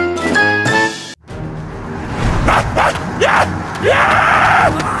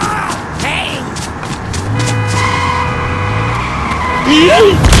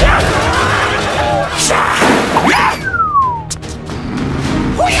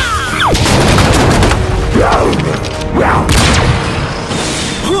 Hoo-yah!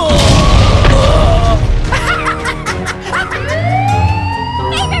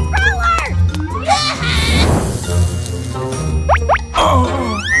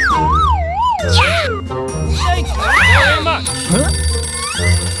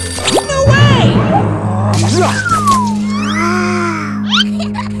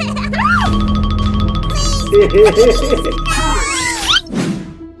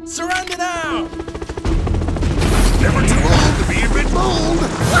 Surrender now! Never too old to be a bit bold.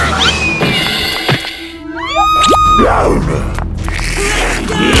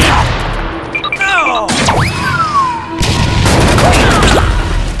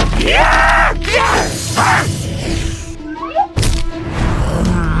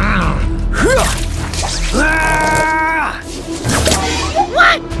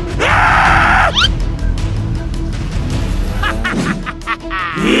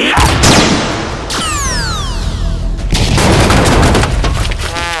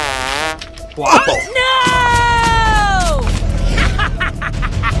 What? No!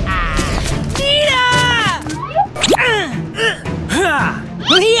 Nita!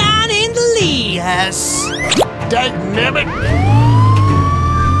 Leon in the lead, yes. Dynamic.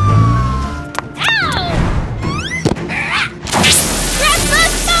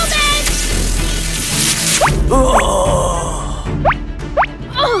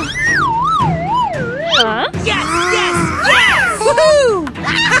 Yes, yes, yes! Woohoo!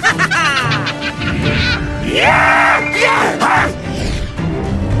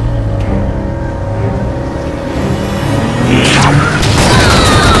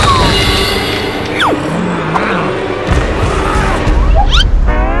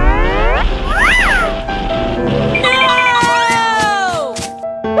 No!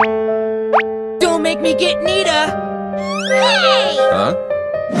 Don't make me get Nita! Huh?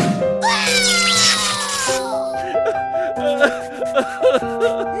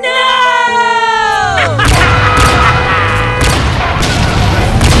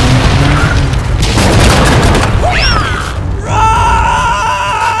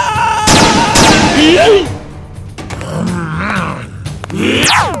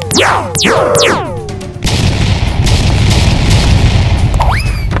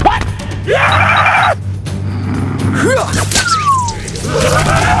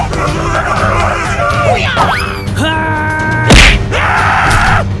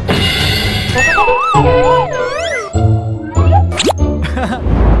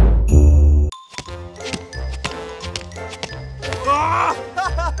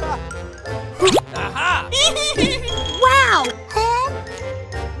 Wow!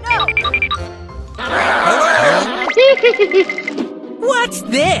 What's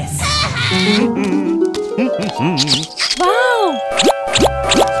this? Wow!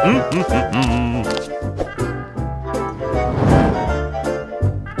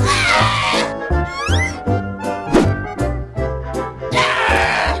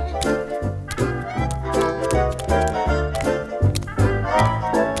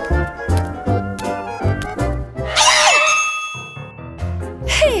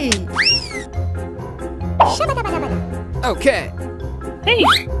 Hey! Okay. Hey!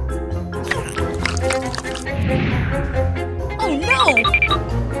 Oh no!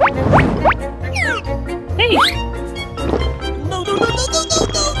 Hey! No, no, no, no, no, no,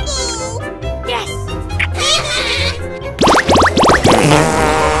 no, no! Yes!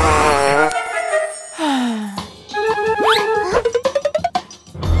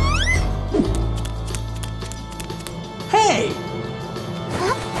 Hey!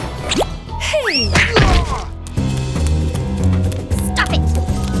 Hey! Stop it!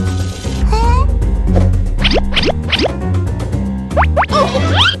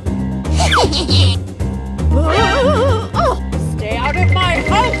 Oh! Stay out of my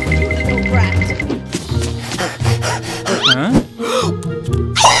house, you little brat! Huh?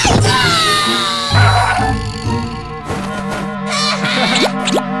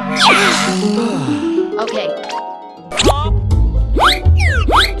 Okay.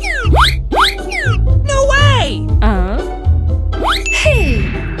 No way! Hey!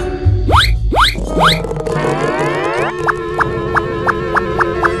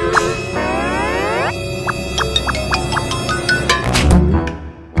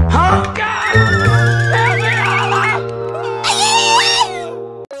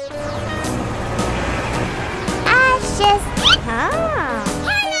 Ashes.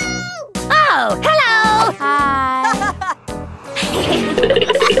 Oh, hello! Hi.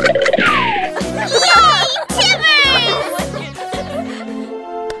 Yay, Timbers!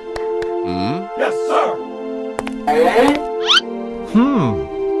 Yes, sir!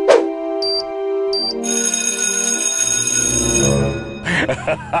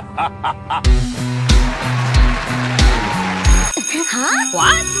 Huh?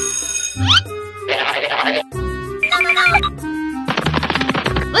 What? No.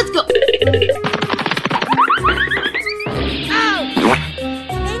 Let's go.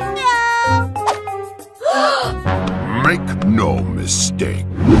 Make no mistake.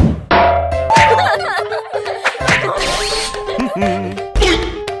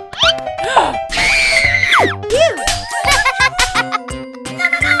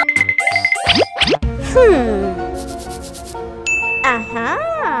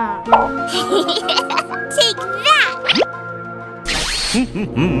 Okay.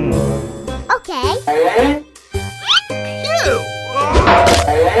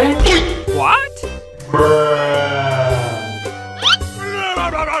 What?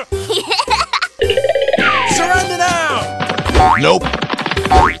 Surrender now! Nope.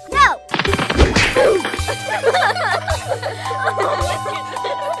 No.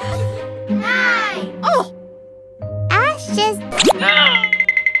 Nine. Oh! Ash just...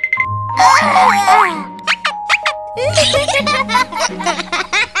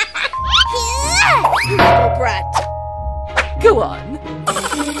 Little brat. Go on.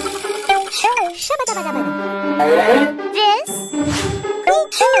 This?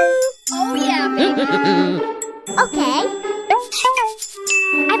 Oh, yeah, baby. Okay.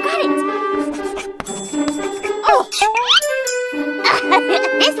 I've got it. Oh!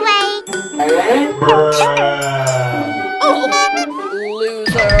 This way. Oh!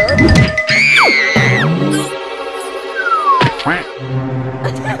 Loser.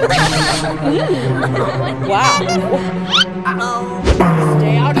 Wow.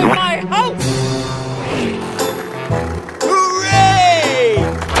 Stay out of my house. Hooray!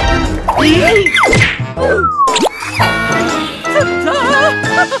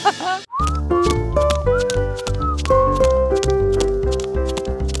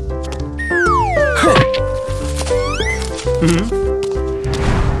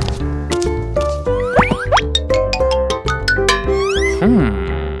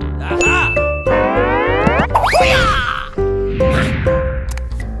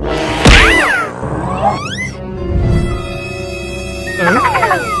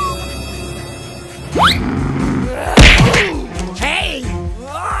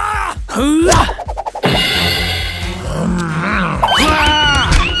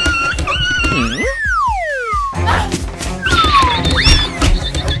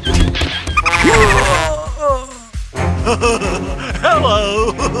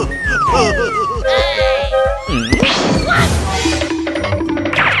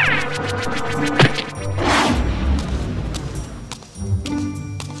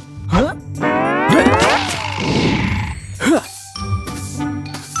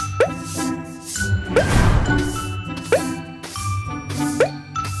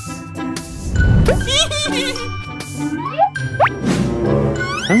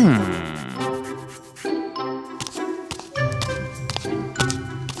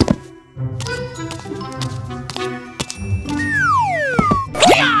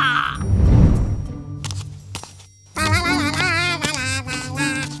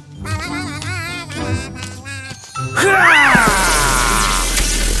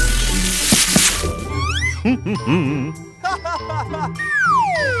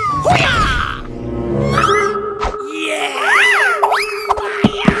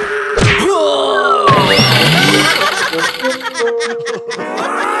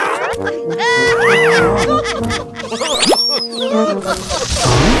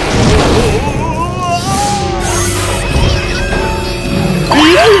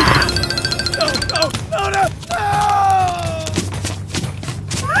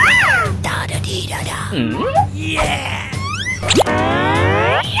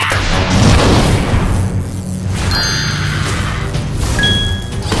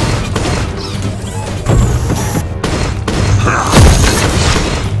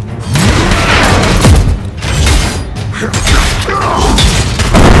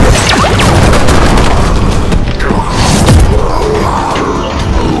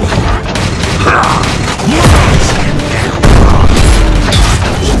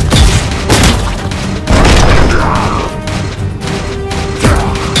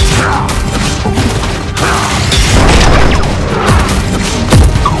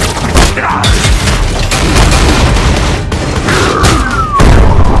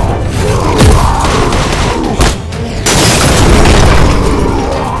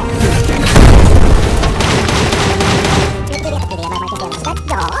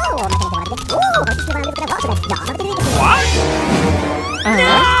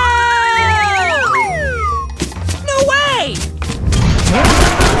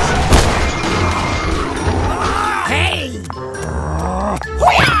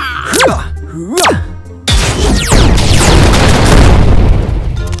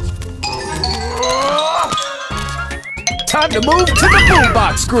 Time to move to the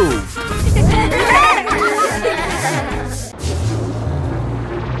boombox groove.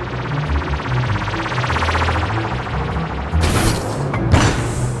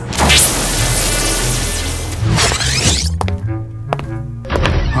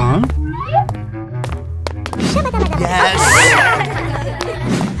 Huh? Yes!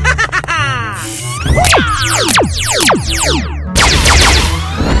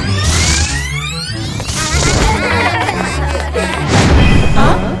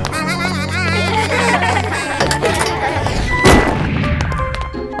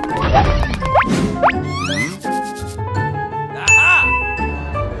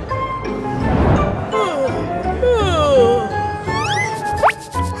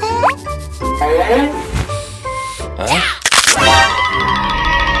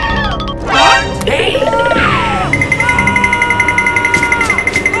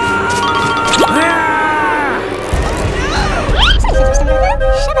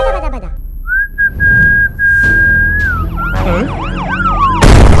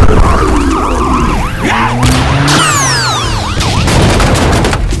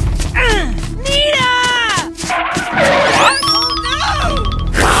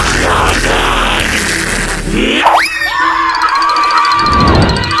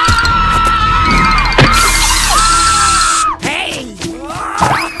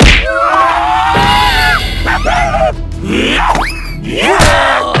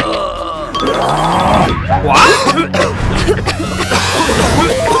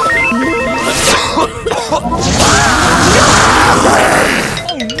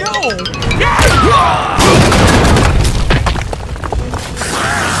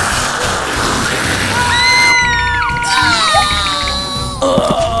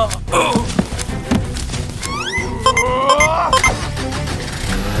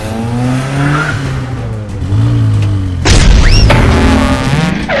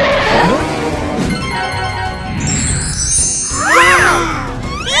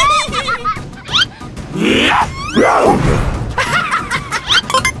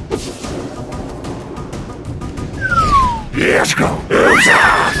 Let's go.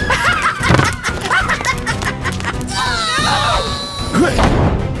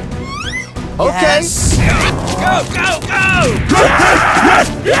 Okay. Go, go, go!